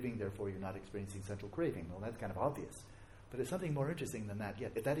sensual craving, therefore you're not experiencing sensual craving. Well, that's kind of obvious. But it's something more interesting than that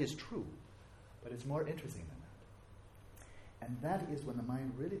yet. That is true, but it's more interesting than that. And that is when the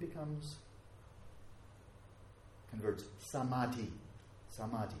mind really converts samadhi,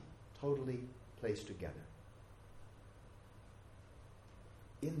 totally placed together.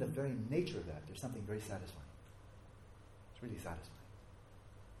 In the very nature of that, there's something very satisfying. It's really satisfying.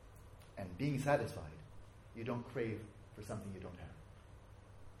 And being satisfied, you don't crave for something you don't have.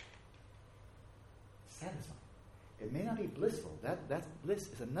 It's satisfying. It may not be blissful. That bliss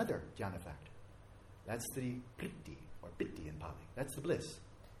is another jhana factor. That's the priti, or pitti in Pali. That's the bliss.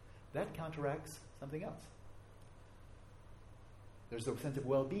 That counteracts something else. There's the sense of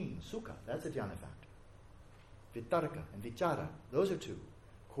well-being, sukha. That's a jhana factor. Vitarka and vichara, those are 2.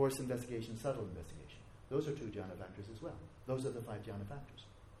 Coarse investigation, subtle investigation. Those are 2 jhana factors as well. Those are the 5 jhana factors.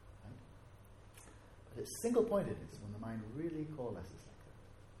 Right? But it's single-pointedness when the mind really coalesces like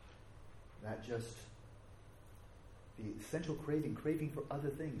that. That just, the essential craving for other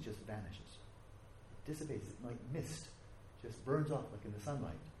things just vanishes. dissipates, it's like mist, just burns off like in the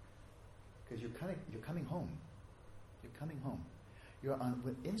sunlight. Because you're coming home. You're coming home. You're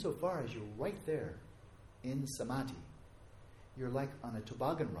on, insofar as you're right there in samadhi, you're like on a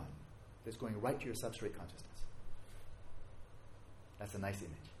toboggan run that's going right to your substrate consciousness. That's a nice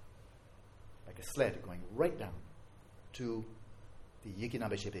image. Like a sled going right down to the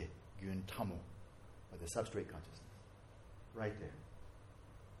Yikinabeshebe Gyun Tamo, or the substrate consciousness. Right there.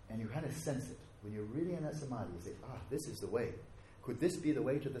 And you kind of sense it. When you're really in that samadhi, you say, this is the way. Could this be the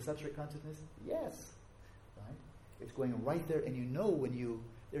way to the substrate consciousness? Yes. Right? It's going right there, and you know when you...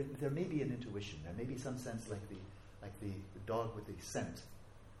 There may be an intuition. There may be some sense like the dog with the scent.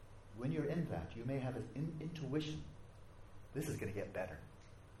 When you're in that, you may have an intuition. This is going to get better.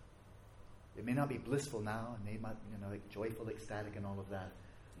 It may not be blissful now, and may not, like joyful, ecstatic, and all of that.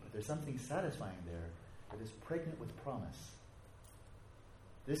 But there's something satisfying there that is pregnant with promise.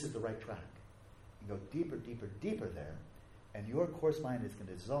 This is the right track. You go deeper, deeper, deeper there, and your coarse mind is going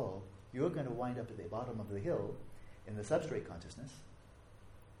to dissolve. You're going to wind up at the bottom of the hill in the substrate consciousness.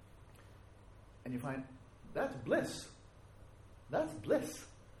 And you find, that's bliss. That's bliss.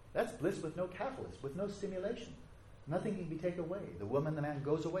 That's bliss with no catalyst, with no stimulation. Nothing can be taken away. The woman, the man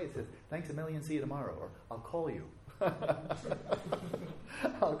goes away and says, thanks a million, see you tomorrow. Or, I'll call you.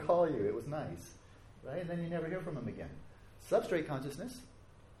 I'll call you. It was nice. Right? And then you never hear from him again. Substrate consciousness,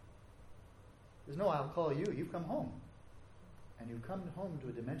 there's no I'll call you. You've come home. And you've come home to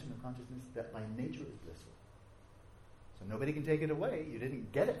a dimension of consciousness that by nature is blissful. So nobody can take it away. You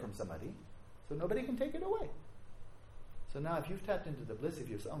didn't get it from somebody. So nobody can take it away. So now if you've tapped into the bliss of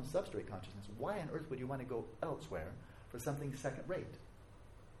your own substrate consciousness, why on earth would you want to go elsewhere for something second-rate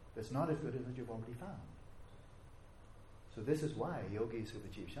that's not as good as what you've already found? So this is why yogis who've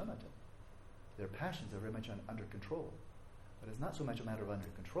achieved shamatha, their passions are very much under control. But it's not so much a matter of under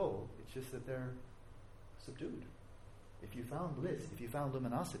control, it's just that they're subdued. If you found bliss, if you found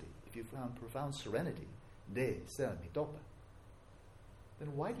luminosity, if you found profound serenity, de, sel, mitopa,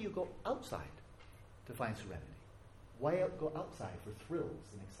 then why do you go outside to find serenity? Why go outside for thrills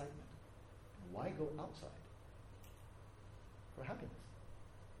and excitement? Why go outside for happiness?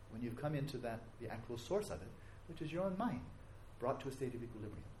 When you've come into that, the actual source of it, which is your own mind, brought to a state of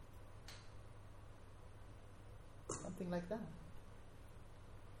equilibrium. Something like that.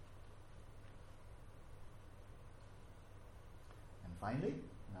 And finally,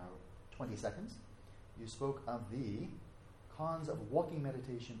 in our 20 seconds, you spoke of the cons of walking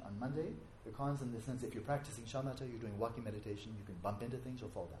meditation on Monday. The cons in the sense that if you're practicing shamatha, you're doing walking meditation, you can bump into things or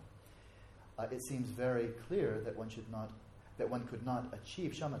fall down. It seems very clear that one could not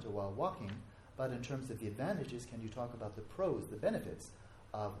achieve shamatha while walking, but in terms of the advantages, can you talk about the pros, the benefits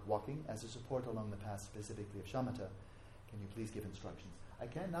of walking as a support along the path specifically of shamatha? Can you please give instructions? I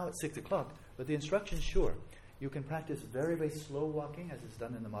can now at 6 o'clock, but the instructions, sure. You can practice very, very slow walking as is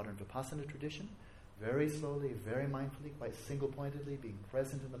done in the modern Vipassana tradition. Very slowly, very mindfully, quite single-pointedly, being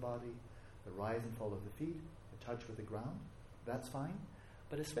present in the body, the rise and fall of the feet, the touch with the ground. That's fine.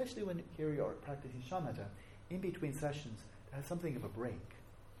 But especially when here you are practicing shamatha, in between sessions, to have something of a break.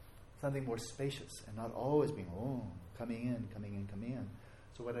 Something more spacious and not always being, coming in, coming in, coming in.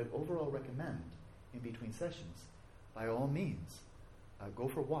 So what I'd overall recommend in between sessions, by all means, go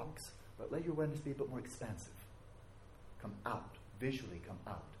for walks, but let your awareness be a bit more expansive. Come out, visually come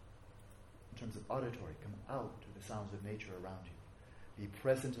out. In terms of auditory, come out to the sounds of nature around you. Be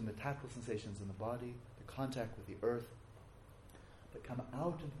present in the tactile sensations in the body, the contact with the earth. But come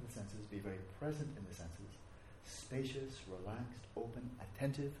out into the senses, be very present in the senses. Spacious, relaxed, open,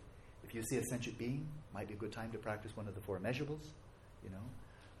 attentive. If you see a sentient being, might be a good time to practice one of the 4 measurables,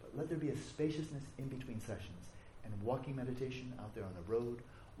 But let there be a spaciousness in between sessions. And walking meditation out there on the road,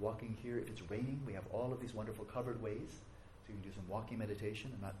 walking here. If it's raining, we have all of these wonderful covered ways. So you can do some walking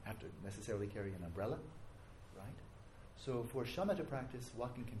meditation and not have to necessarily carry an umbrella, right? So for shamatha practice,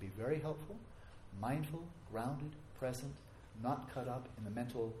 walking can be very helpful, mindful, grounded, present, not caught up in the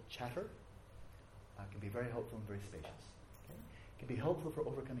mental chatter. Can be very helpful and very spacious. Okay? It can be helpful for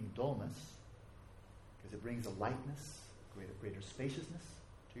overcoming dullness because it brings a lightness, greater spaciousness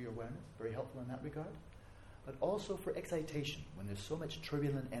to your awareness. Very helpful in that regard. But also for excitation, when there's so much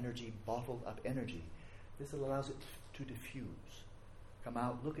turbulent energy, bottled up energy, this allows it to diffuse. Come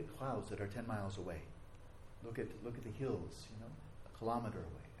out, look at clouds that are 10 miles away. Look at the hills, a kilometer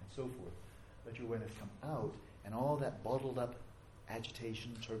away, and so forth. Let your awareness come out, and all that bottled up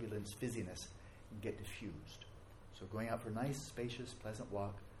agitation, turbulence, fizziness can get diffused. So going out for a nice, spacious, pleasant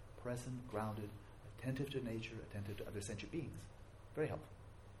walk, present, grounded, attentive to nature, attentive to other sentient beings. Very helpful.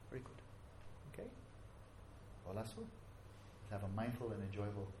 Very good. Okay? Wallace? have a mindful and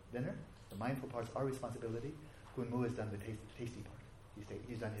enjoyable dinner. The mindful part's our responsibility. Kun Mu has done the tasty part.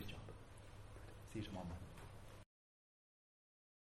 He's done his job. See you tomorrow morning.